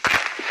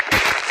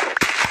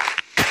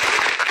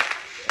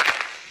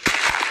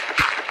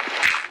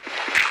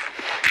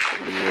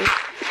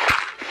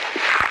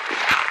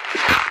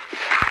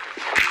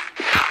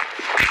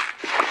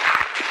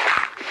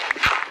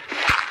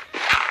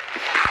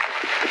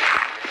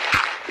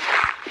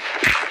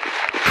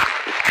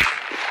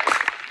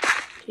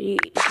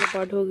 इतना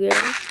पार्ट हो गया।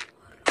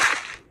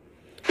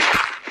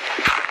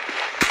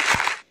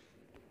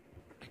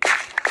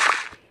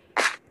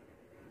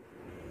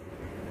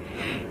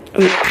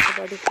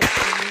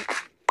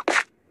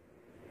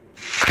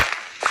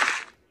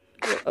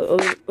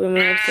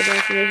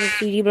 मैंने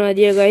सीढ़ी बना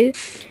दिया गाइस,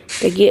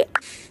 ताकि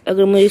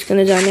अगर मुझे इसके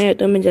अंदर जाना है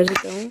तो मैं जा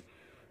सकता हूँ।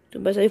 तो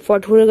बस अभी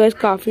 44 गाइस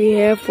काफ़ी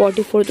है,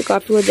 44 तो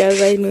काफ़ी हो जाएगा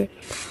गाइस। मैं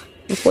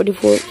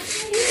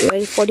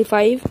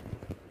 45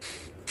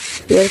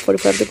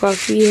 तो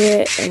काफ़ी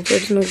है। एंड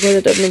फिर मैं घुस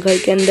जाता हूँ अपने घर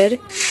के अंदर।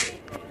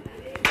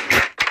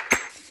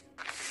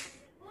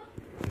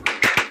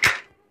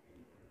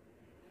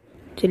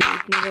 चलिए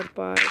इतने बार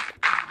पार्ट,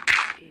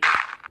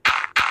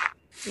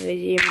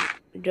 ये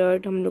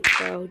डर्ट हम लोग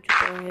का हो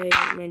चुका है,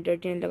 मैंने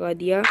डर्ट यहाँ लगा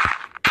दिया।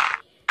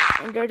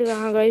 डर्ट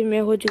कहाँ गाइस में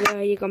हो चुका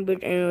है, ये कंप्लीट।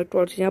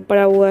 टॉर्च यहाँ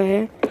पड़ा हुआ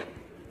है,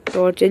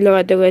 टॉर्च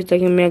लगाते हुए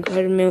ताकि मेरे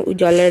घर में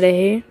उजाला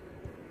रहे।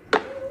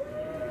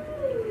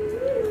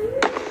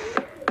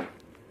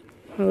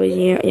 हाँ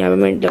यहाँ पे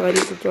मैंने लगा दी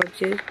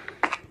टॉर्च,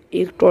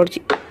 एक टॉर्च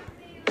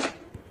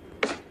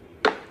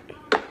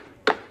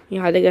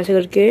यहाँ तक ऐसे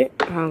करके।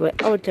 हाँ गए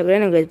अब अच्छा गया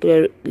ना गए पूरा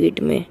गेट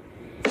में,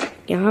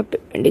 यहाँ पे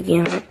देखिए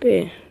यहाँ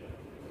पे।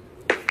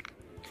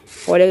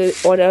 और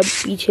अब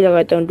पीछे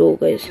लगाता हूँ 2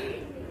 गैस।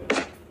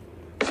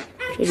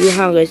 चलिए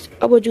हाँ गैस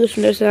अब हो चुका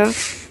सुंदर सा।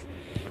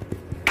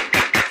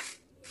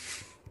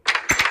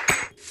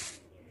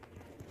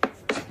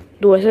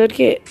 दो ऐसा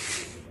करके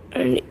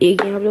एंड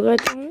एक यहाँ पे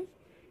लगाता हूँ,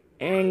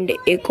 एंड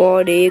एक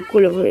और एक को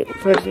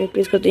फर्स्ट में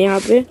प्लेस करते हैं यहाँ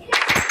पे।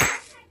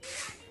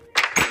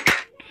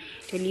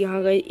 चलिए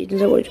हाँ गए इतना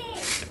सा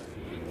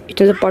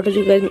पार्ट हो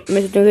चुका है।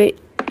 मैं सोचता हूँ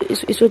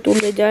इसको तोड़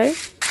ले जाए,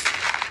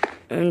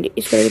 एंड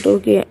इस तरह तोड़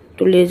के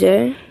तो ले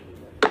जाए।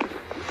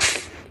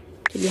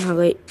 चलिए हाँ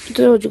गए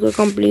इतना हो चुका है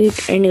कंप्लीट।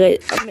 एंड गए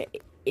अब मैं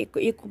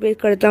एक को प्लेस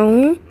करता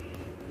हूँ,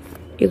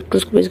 एक को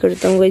प्लेस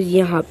करता हूँ गए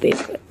यहाँ पे।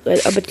 अब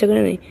अच्छा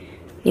करना नहीं,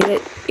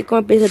 एक को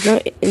मैं प्लेस करता हूँ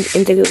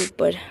इन के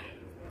ऊपर।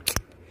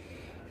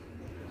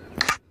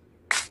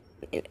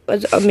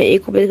 बस अब मैं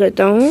एक को प्लेस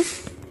करता हूँ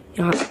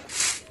यहाँ पे।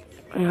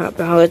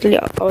 हाँ चलिए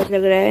आवाज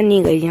लग रहा है,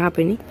 नहीं गई यहाँ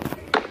पे नहीं,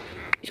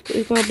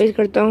 इसको मैं प्लेस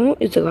करता हूँ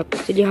इस जगह पे।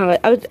 चलिए हाँ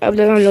अब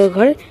लगा हम लोग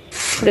घर,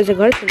 छोटे से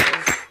घर सुंदर।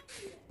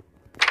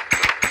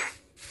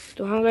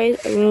 तो हाँ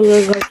गाइस हम लोग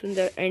घर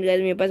सुंदर। एंड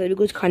गाइस मेरे पास अभी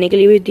कुछ खाने के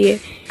लिए भी होती है,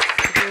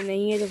 तो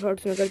नहीं है तो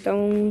फटाफट मैं करता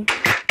हूँ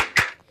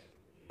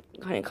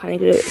खाने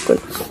के लिए कुछ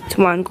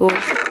सामान को।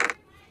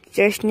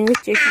 चेस्ट में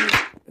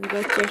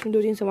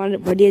 2-3 सामान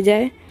भर दिया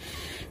जाए।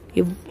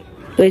 ये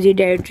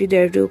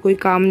डायरेक्टरी कोई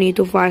काम नहीं,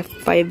 तो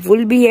 5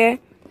 वुल भी है।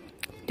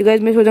 तो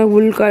गाइस मैं सोचा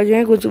वुल का जो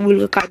है कुछ वुल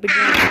का कारपेट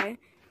बनाना है,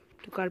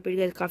 तो कारपेट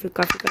गाइस काफ़ी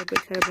कारपेट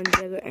सारा बन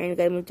जाएगा। एंड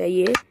गाइस मुझे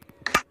चाहिए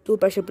 2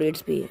 प्रेशर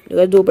प्लेट्स भी, तो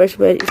गाइस 2 प्रेशर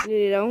प्लेट इसलिए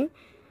ले रहा हूँ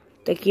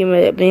ताकि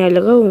मैं अपने यहाँ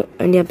लगाऊँ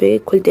एंड यहाँ पे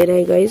खुलते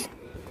रहे गाइस,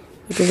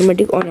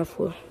 ऑटोमेटिक ऑन ऑफ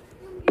हो।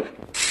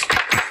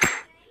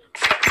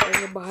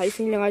 मैं बाहर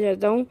से नहीं लगा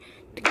जाता हूँ,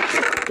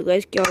 तो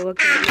गाइस क्या होगा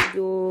कि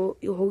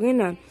जो हो गए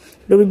ना,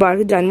 जो भी बाहर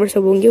के जानवर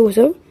सब होंगे वो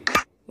सब,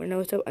 वरना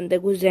वो सब अंदर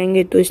घुस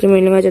जाएंगे, तो इसलिए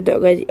मैं लगा चाहता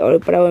हूँ गाइस। और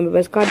पड़ा हुआ मेरे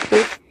पास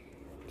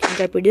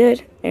कारपेट इधर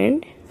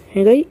एंड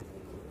है गाइस,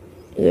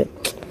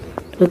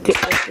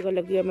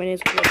 लग गया, मैंने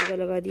इसको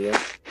लगा दिया।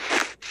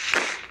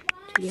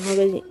 यहाँ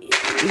गाइस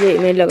ये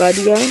मैंने लगा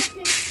दिया।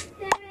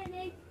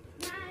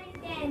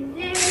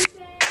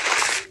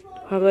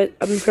 हाँ गाइस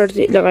अब मैं फ्रंट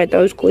से लगाता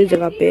हूँ उसको इस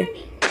जगह पे।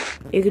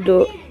 1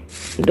 2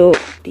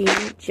 3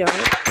 4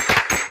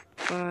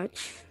 5।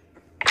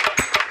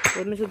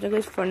 और मैं सोचा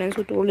इस फर्नेस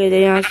को तोड़ ले जाए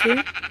यहाँ से।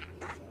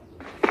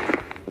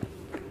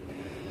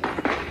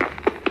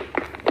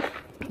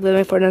 तो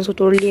मैं फर्नेस को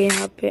तोड़ लिया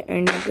यहाँ पे,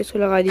 एंड यहाँ पे इसको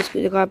लगा दी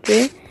इसकी जगह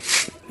पे।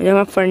 जब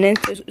मैं फर्नेस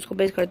इसको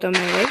प्लेस करता हूँ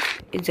मैं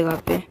इस जगह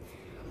पे,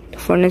 तो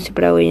फर्नेस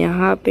पड़ा हुआ है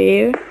यहाँ पे।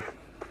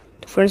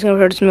 तो फर्नेस का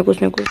फ्लड्स में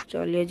कुछ ना कुछ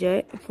डाल लिया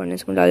जाए।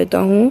 फर्नेस में डाल देता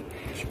हूँ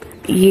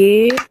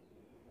ये,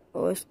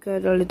 और इसका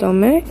डाल देता हूँ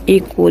मैं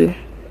एक कोल।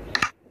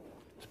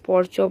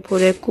 स्पॉट चॉप हो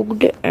रहा है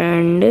कुकड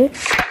एंड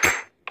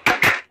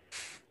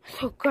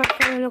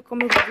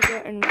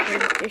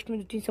टेस्ट में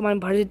 2-3 सामान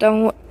भर देता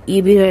हूँ।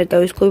 ये भी रहता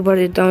हूँ, इसको भी भर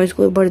देता हूँ,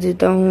 इसको भी भर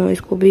देता हूँ,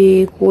 इसको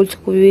भी कोल्स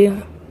को भी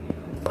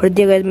भर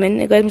दिया। गैस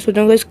मैंने मैं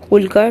सोचा हूँ इस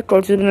कोल का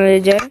टॉर्चेस बना लिया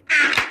जाए।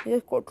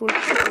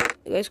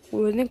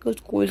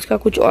 कोल्स का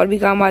कुछ और भी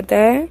काम आता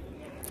है।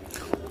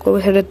 को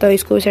भी सेट देता हूँ,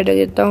 इसको भी सेट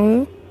देता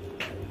हूँ।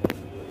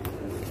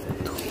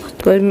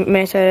 तो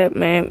मैं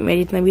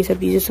जितना भी सब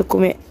चीज़ें सबको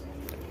मैं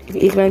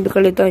इस लाइन पे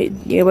कर लेता हूँ।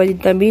 ये बार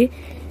जितना भी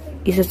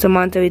ये सब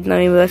सामान सब इतना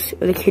भी बस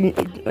मतलब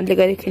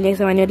खेलने का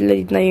सामान मतलब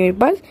जितना भी मेरे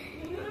पास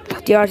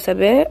हथियार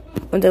सब है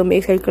मतलब मैं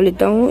एक साइड कर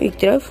लेता हूँ एक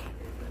तरफ।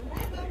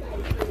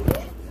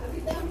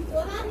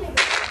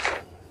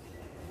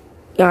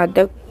 यहाँ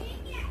तक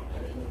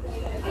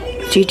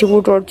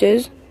 64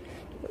 टॉर्चेस,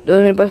 तो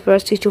मेरे पास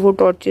 64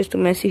 टॉर्चेस, तो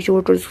मैं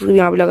 64 टॉर्चेस को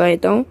यहाँ पे लगा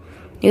देता हूँ।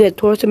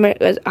 थोड़ा सा मैं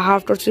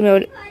हाफ टॉर्चेस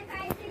में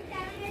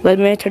बस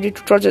मैं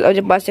 32 टॉर्चेस और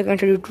जब 5 सेकंड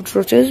 32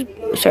 टॉर्चेस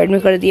साइड में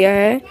कर दिया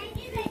है।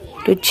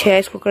 तो 6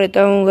 इसको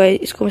करता हूँ गाइस,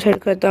 इसको मैं साइड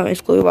करता हूँ,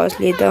 इसको भी वापस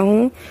लेता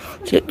हूँ।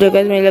 तो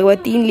गाइस मैंने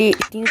लगभग 3 ले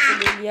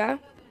लिया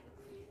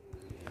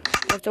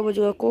और सब हो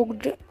चुका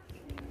कुक्ड।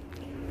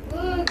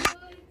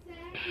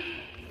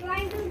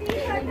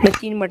 मैं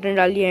 3 मटन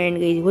डाल दिया एंड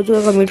गाइस हो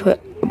चुका मीट।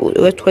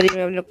 थोड़ी देर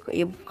में हम लोग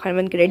ये खाना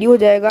बन के रेडी हो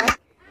जाएगा।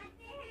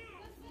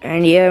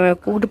 एंड ये मैं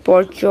कुक्ड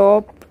पॉर्क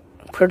चॉप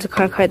फिर से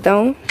खाना खाता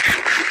हूँ।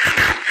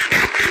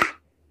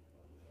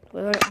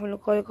 हम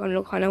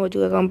लोग खाना हो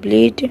चुका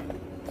कंप्लीट।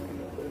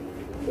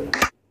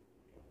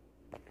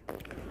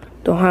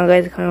 तो हाँ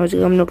गाइस खाना हो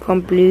चुका हम लोग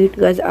कंप्लीट।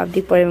 गाइस आप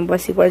देख पा रहे हैं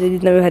बस से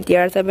जितना भी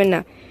हथियार सब है ना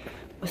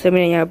वो सब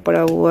मेरे यहाँ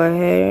पड़ा हुआ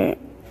है।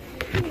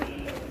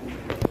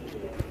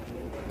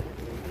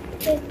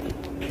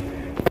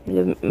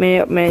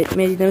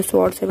 मैं जितना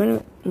शॉर्ट सब है ना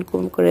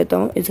उनको कर देता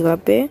हूँ इस जगह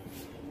पे।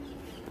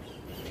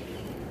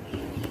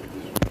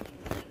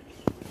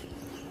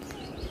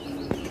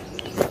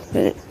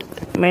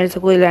 मैं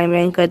सबको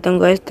लाइन करता हूँ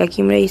गाइस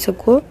ताकि मैं ये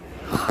सबको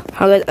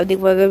अगर अब देख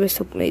पाएगा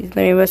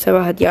जितना मेरे पास सब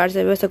हथियार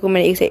सब है सबको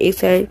मैंने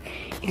एक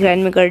लाइन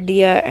में कर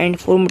दिया। एंड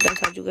 4 मटन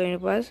आ चुका है मेरे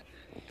पास,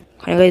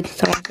 खाने का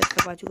सामान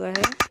सब आ चुका है।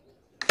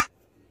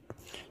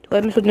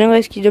 तो मैं सोच रहा हूँ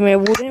इसकी जो मैं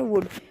वुड है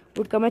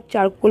वुड का मैं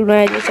चारकोल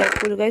बनाया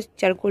जाए।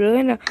 चारकोल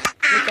है ना,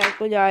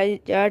 चारकोल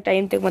ज़्यादा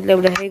टाइम तक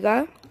मतलब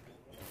रहेगा।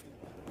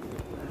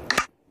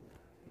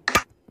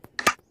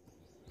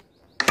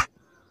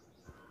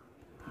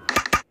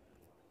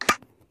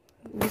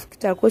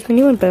 चारकोल में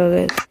नहीं बन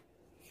पाएगा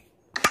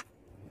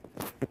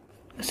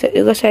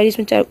शायद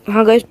इसमें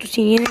हाँ गाइस तो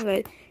सीनिए ना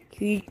गाइस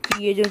कि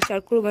ये जो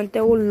चारकोल बनता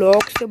है वो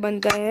लॉक से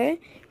बनता है।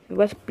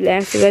 बस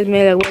प्लैंक से गाइस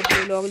मैं लगभग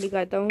 2 लॉक लेके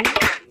आता हूँ।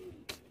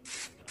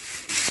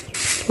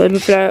 तो मैं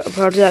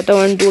फ्लैट से आता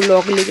हूँ 2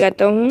 लॉक लेके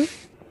आता हूँ।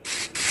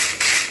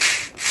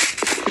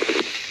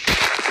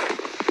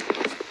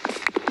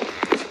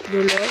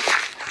 दो लॉक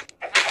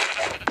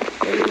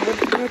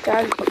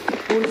 4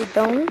 खोल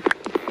देता हूँ।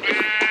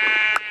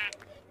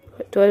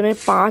 तो मैं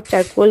 5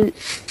 चारकोल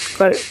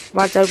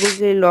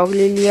से लॉक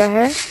ले लिया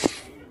है।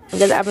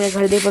 अगर आपने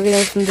घर देख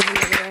पाएंगे सुंदर लग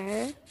रहा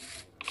है।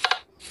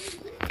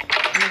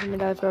 मैं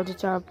डाल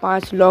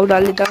 4-5 लॉक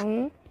डाल देता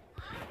हूँ।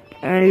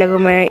 एंड लगभग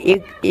मैं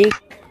एक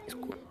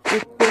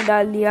कोल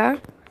डाल दिया।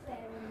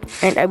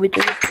 एंड अभी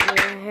तो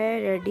है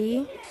रेडी।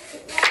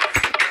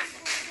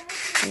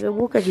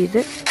 वो क्या चीज़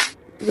है?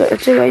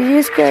 अच्छा गाइस ये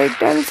इसका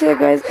आइटम से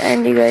गाइस।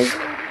 एंड गाइस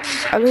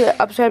अभी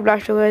अब शायद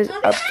ब्लास्ट हो गाइस,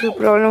 अब तो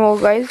प्रॉब्लम हो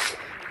गाइस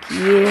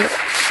ये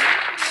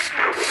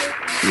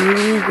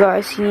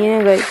गाइस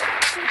ये गाइस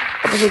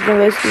अब एकदम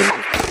गाइस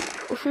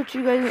उसी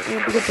चीज गाइस ये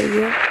पीछे पड़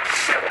गया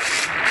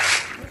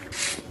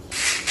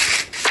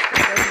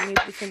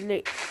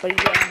पड़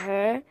गया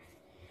है।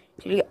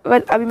 चलिए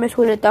अगर अभी मैं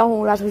सो लेता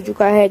हूँ, रात हो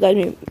चुका है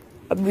गाइस।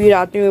 अभी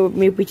रात में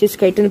मेरे पीछे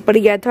स्केलेटन पड़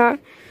गया था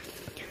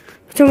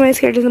तो मैं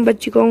स्केलेटन से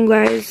बच चुका हूँ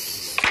गाइस।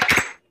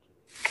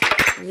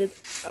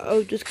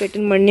 अब तो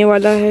स्केलेटन मरने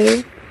वाला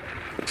है।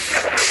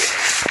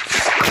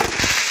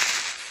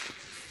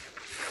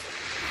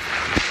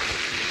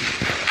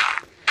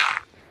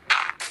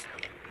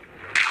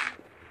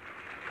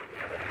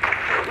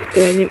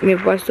 मेरे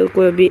पास तो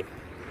कोई अभी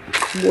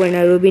वो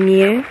एनआरओ भी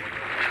नहीं है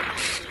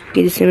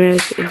कि जिससे मैं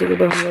इनके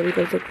ऊपर हमला भी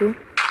कर सकूँ।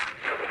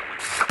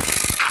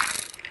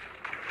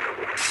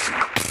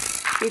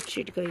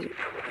 शिट गाइस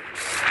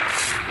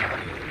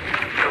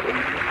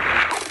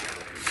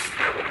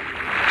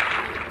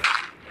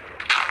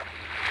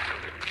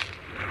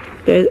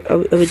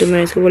अभी तो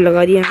मैंने इसको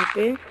लगा दिया यहाँ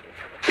पे।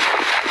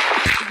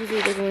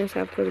 दूसरी जगह मैंने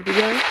साफ कर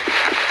दिया।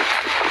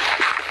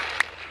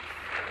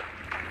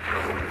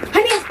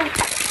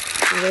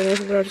 इस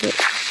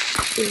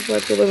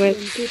बात के ऊपर मैं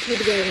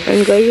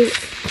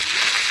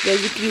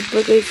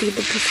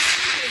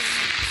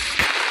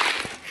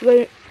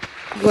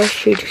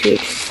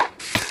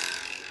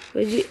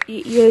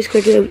ये इसका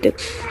अभी तक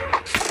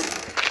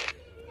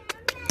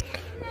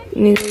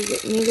नहीं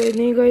गाइस,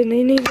 नहीं गाइस,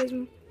 नहीं गाइस,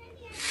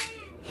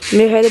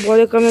 मेरी हेल्थ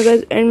बहुत कम है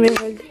गाइस, एंड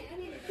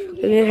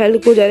मेरी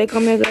हेल्थ को ज़्यादा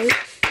कम है गाइस।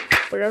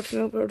 प्रोडक्ट्स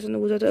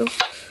में घुसा था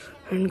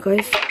एंड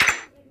गाइस,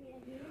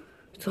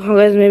 तो हाँ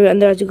गाइस, मैं भी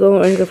अंदर आ चुका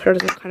हूँ एंड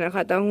प्रोडक्ट्स में खाना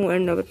खाता हूँ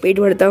एंड पेट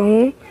भरता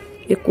हूँ,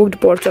 ये कुक्ड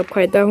पॉट चॉप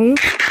खाता हूँ।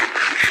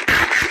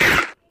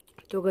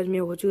 तो गाइस मैं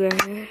हो चुका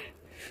है,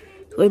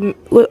 तो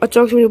वो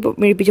अचानक से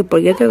मेरे पीछे पड़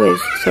गया था गाइस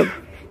सब,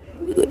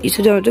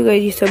 इससे जो होता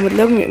गाइस, ये सब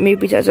मतलब मेरे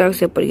पीछे अचानक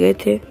से पड़ गए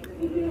थे।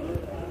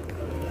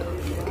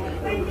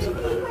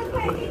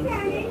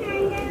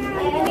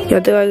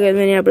 यहाँ तक आ गया,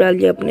 मैंने यहाँ पर डाल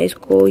दिया अपने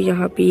इसको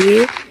यहाँ पे,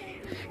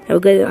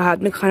 अगर हाथ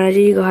में खाना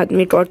चाहिए, हाथ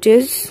में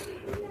टॉर्चेस,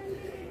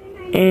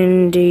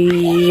 एंड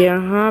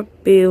यहाँ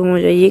पे हो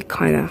जाइए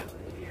खाना।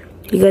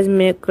 ठीक है,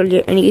 मैं कर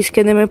लिया एंड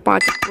इसके अंदर मैं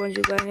 5 बन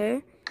चुका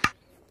है।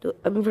 तो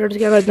अब मैं फटाफट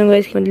क्या करता हूँ,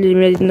 इसके मतलब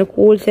मेरा जितना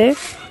कोल्स है,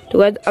 तो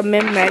गाइस अब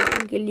मैं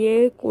मैरिनेशन के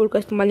लिए कोल का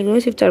इस्तेमाल नहीं करूँगा,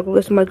 सिर्फ चारकोल का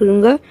इस्तेमाल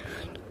करूँगा,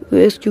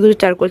 क्योंकि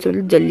चारकोल से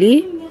मतलब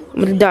जल्दी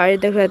मतलब दाढ़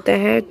तक रहता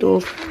है।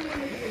 तो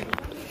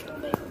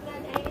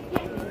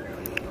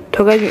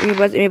गाइस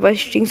मेरे पास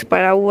स्ट्रिंग्स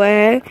पड़ा हुआ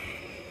है,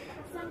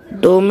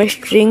 तो मैं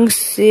स्ट्रिंग्स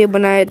से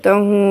बना लेता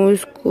हूँ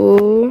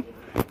इसको।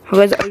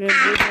 गाइस अब मैं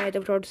वो बनाया था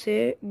फटाफट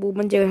से, वो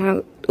बन जाएगा। हाँ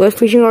तो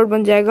फिशिंग रॉड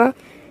बन जाएगा,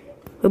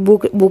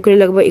 बुक के लिए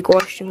लगभग एक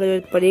और स्ट्रिंग का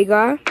जरूरत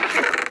पड़ेगा।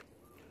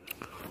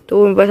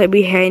 तो मेरे पास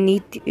अभी है नहीं,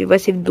 मेरे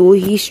पास सिर्फ 2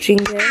 ही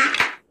स्ट्रिंग है।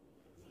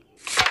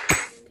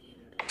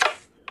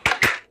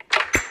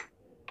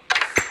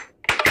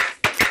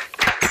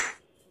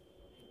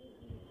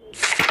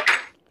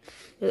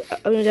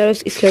 अब मैं जा रहा हूँ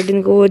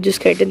स्केलेटन को, जो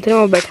स्केलेटन था ना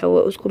वो बैठा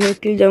हुआ, उसको मैं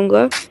किल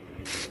जाऊंगा।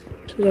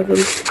 तो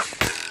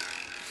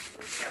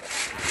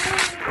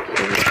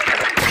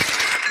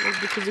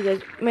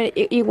मैंने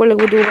एक बार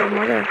लगभग 2 बार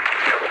मारा,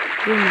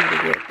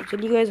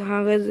 चलिए गाइस।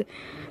 हाँ गाइस,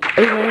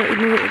 अभी मैंने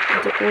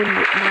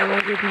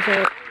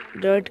इतना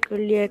डर्ट कर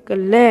लिया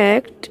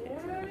कलेक्ट।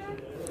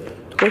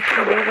 तो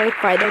एक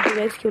फायदा तो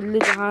गाइस कि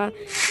मतलब जहाँ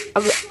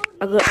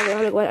अगर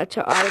हमारे पास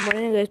अच्छा आर्मर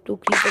है गाइस, तो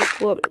क्रीपर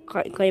को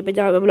कहीं पे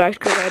जहाँ पे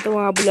ब्लास्ट कर रहा है तो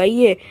वहाँ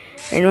बुलाइए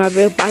एंड वहाँ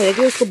पे पास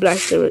लेके उसको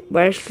ब्लास्ट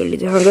कर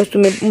लीजिए। हाँ गाइस, तो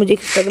मुझे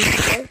स्ट्रगल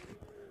करता है,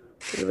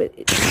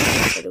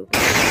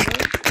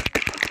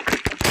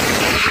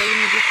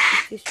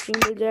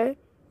 स्ट्रिंग मिल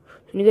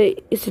जाए,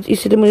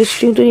 इससे तो मुझे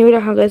स्ट्रिंग तो नहीं मिला।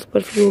 हाँ गाइस,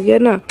 परफेक्ट हो गया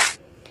ना,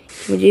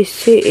 मुझे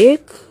इससे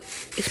एक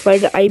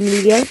स्पाइडर आई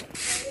मिल गया।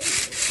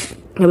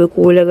 अभी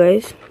कोल है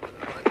गाइस,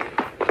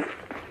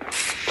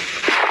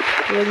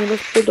 मेरे पास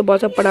कोल तो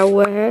बहुत सा पड़ा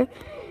हुआ है,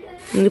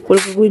 मुझे कोल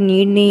का कोई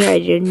नीड नहीं है, आई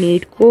डोंट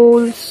नीड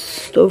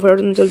कोल्स। तो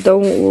फटाफट मैं चलता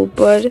हूँ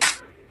ऊपर।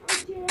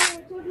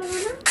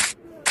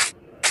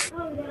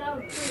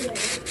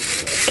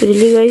 तो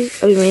चलिए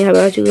गाइस, अभी मैं यहाँ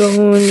आ चुका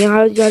हूँ।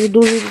 यहाँ से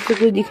दूर से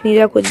कुछ दिख नहीं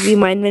रहा, कुछ भी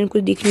माइन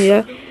कुछ दिख नहीं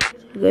रहा।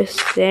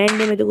 सैंड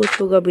में तो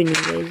कुछ होगा भी नहीं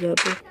गाइस यहाँ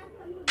पे।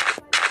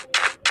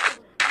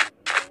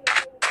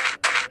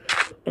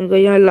 इनका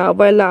यहाँ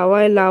लावा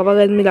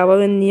गाइस, में लावा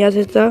में नहीं आ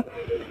सकता।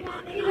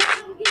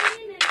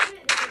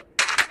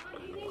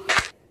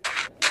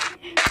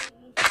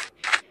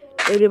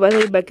 तो मेरे पास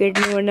बकेट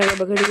नहीं, वरना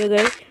अगर बकेट हो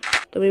गए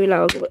तो मेरे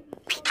लावा को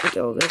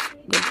क्या हो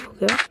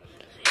गया।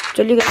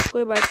 चलिए गाइस,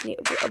 कोई बात नहीं,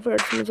 अब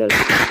फटाफट में चलते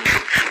हैं।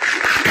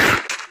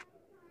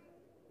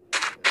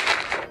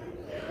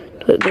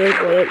 तो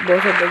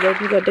बहुत सारे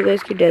डेजर्ट में कहते हैं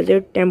इसकी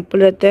डेजर्ट टेम्पल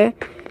रहता है,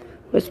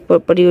 बस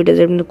पड़ी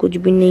डेजर्ट में कुछ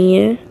भी नहीं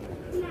है।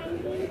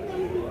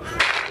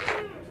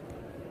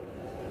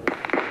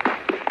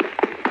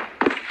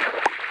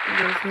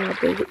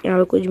 यहाँ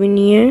पे कुछ भी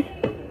नहीं है।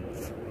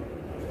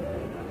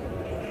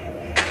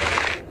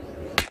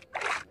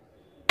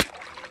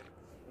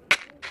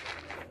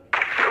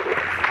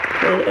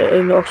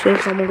 ऑक्सीजन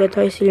कम हो गया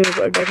था, इसलिए मेरे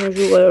को अटैक होना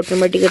शुरू हो गया,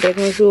 ऑटोमेटिक अटैक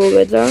होना शुरू हो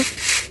गया था।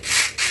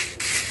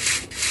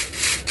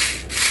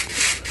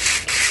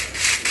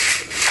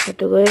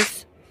 तो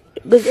गैस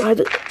हर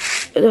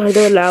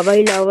जगह लावा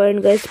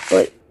एंड गैस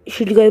पर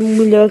शीट का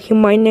मिल जाएगा कि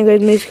माइन ने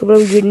गैस में इसके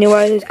ऊपर गिरने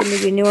वाला था, इसके अंदर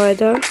गिरने वाला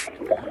था,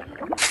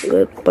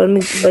 पर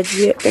मैं बच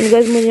गया। एंड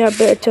गैस मुझे यहाँ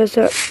पे अच्छा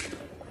सा,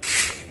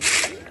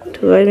 तो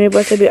गैस मेरे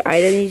पास अभी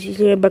आयरन नहीं,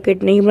 इसलिए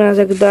बकेट नहीं बना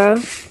सकता।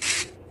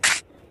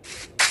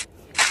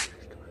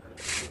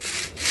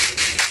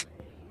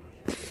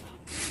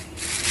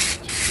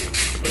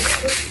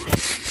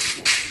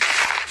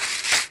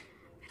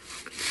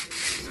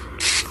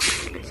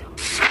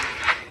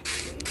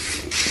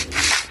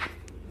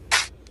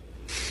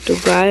 तो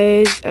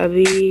गाइस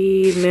अभी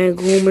मैं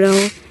घूम रहा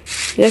हूँ,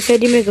 मेरा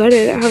साइड में घर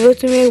है, हर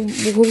रोज मैं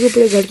घूम के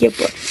पूरे घर के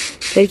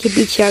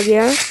पीछे आ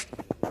गया।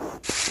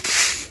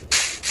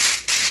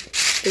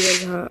 तो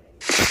हाँ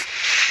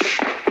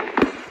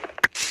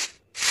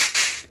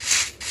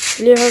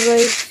चलिए, हाँ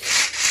गाइस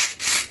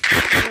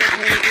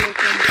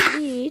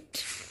कंप्लीट।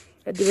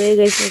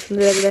 गाइस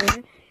सुंदर लग रहा है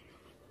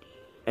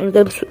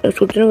एंड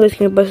सोच रहा हूँ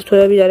इसके पास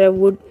थोड़ा भी ज़्यादा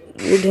वुड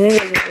है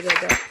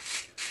ज़्यादा।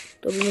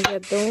 तो अभी मैं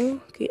चाहता हूँ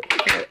कि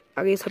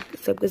आगे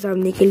सबके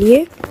सामने के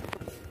लिए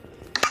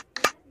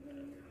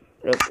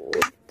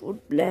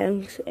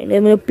प्लैंक्स,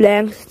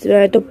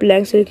 तो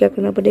प्लैंक्स से क्या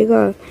करना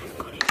पड़ेगा,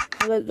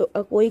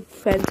 तो कोई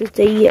फैंसी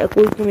चाहिए,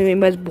 कोई तो मेरे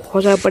पास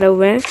बहुत सारा पड़ा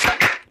हुआ है,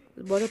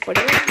 बहुत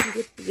पड़े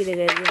गिरे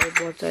गए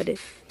बहुत सारे।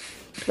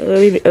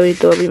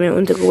 तो अभी मैं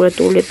उनसे पूरा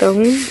तोड़ लेता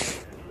हूँ।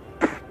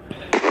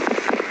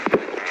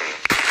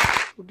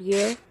 टूट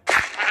गया।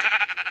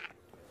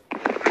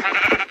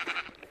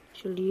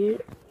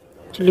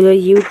 चलिए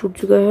ये टूट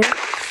चुका है।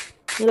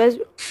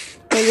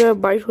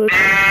 बारिश हो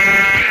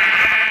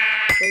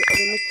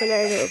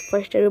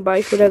फर्स्ट टाइम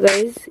बारिश हो रहा है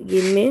गाइस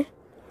गेम में।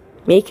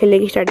 मैं खेलने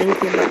की स्टार्टिंग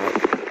के बाद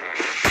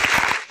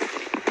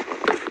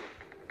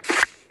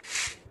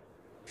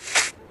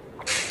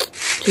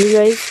चलिए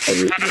गाइस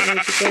अभी हो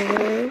चुका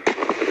है।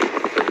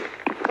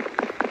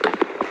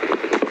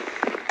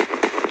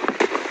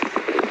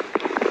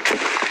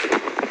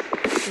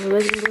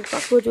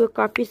 काफी हो चुका,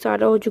 काफी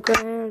सारा हो चुका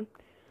है।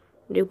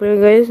 देखो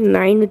गाइस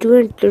 9 हो चुका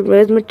है,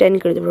 तो मैं 10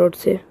 कर दूँ रोड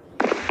से।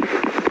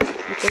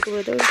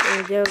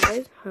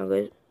 गाइस हाँ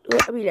गाइस तो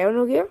अभी 11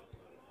 हो गया।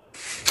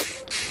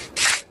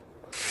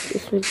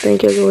 इसमें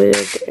क्या हो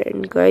जाता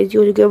गाइस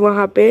हो चुका है।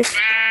 वहाँ पे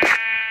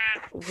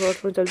रोड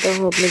में चलता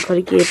हूँ अपने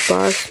घर के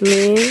पास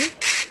में।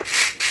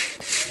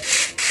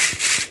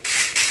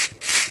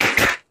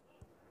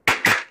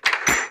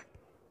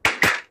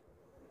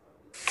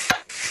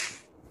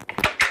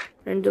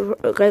 एंड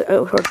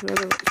शॉर्ट में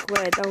इसको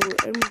रहता हूँ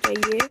एंड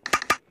चाहिए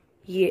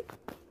ये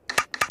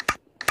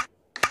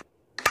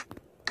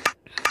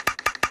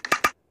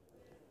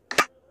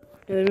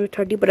में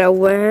 30 पड़ा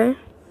हुआ है।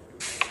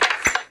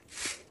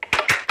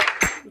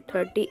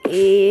 30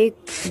 1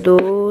 2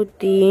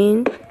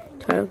 3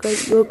 4 का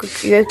जो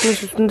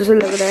सुंदर सा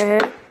लग रहा है।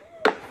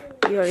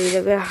 ये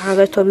जगह हाँ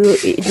गाइस तो अभी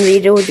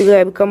इतनी हो चुका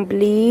है अभी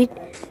कंप्लीट।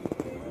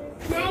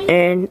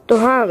 एंड तो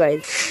हाँ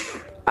गाइस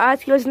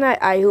आज की बस ना,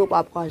 आई होप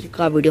आपको आज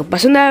का वीडियो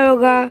पसंद आया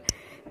होगा।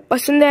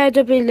 पसंद आया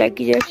तो फिर लाइक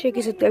कीजिए, शेयर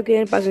कीजिए, सब्सक्राइब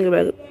कीजिए,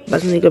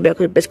 पसंद नहीं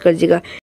कर प्रेस कर दीजिएगा।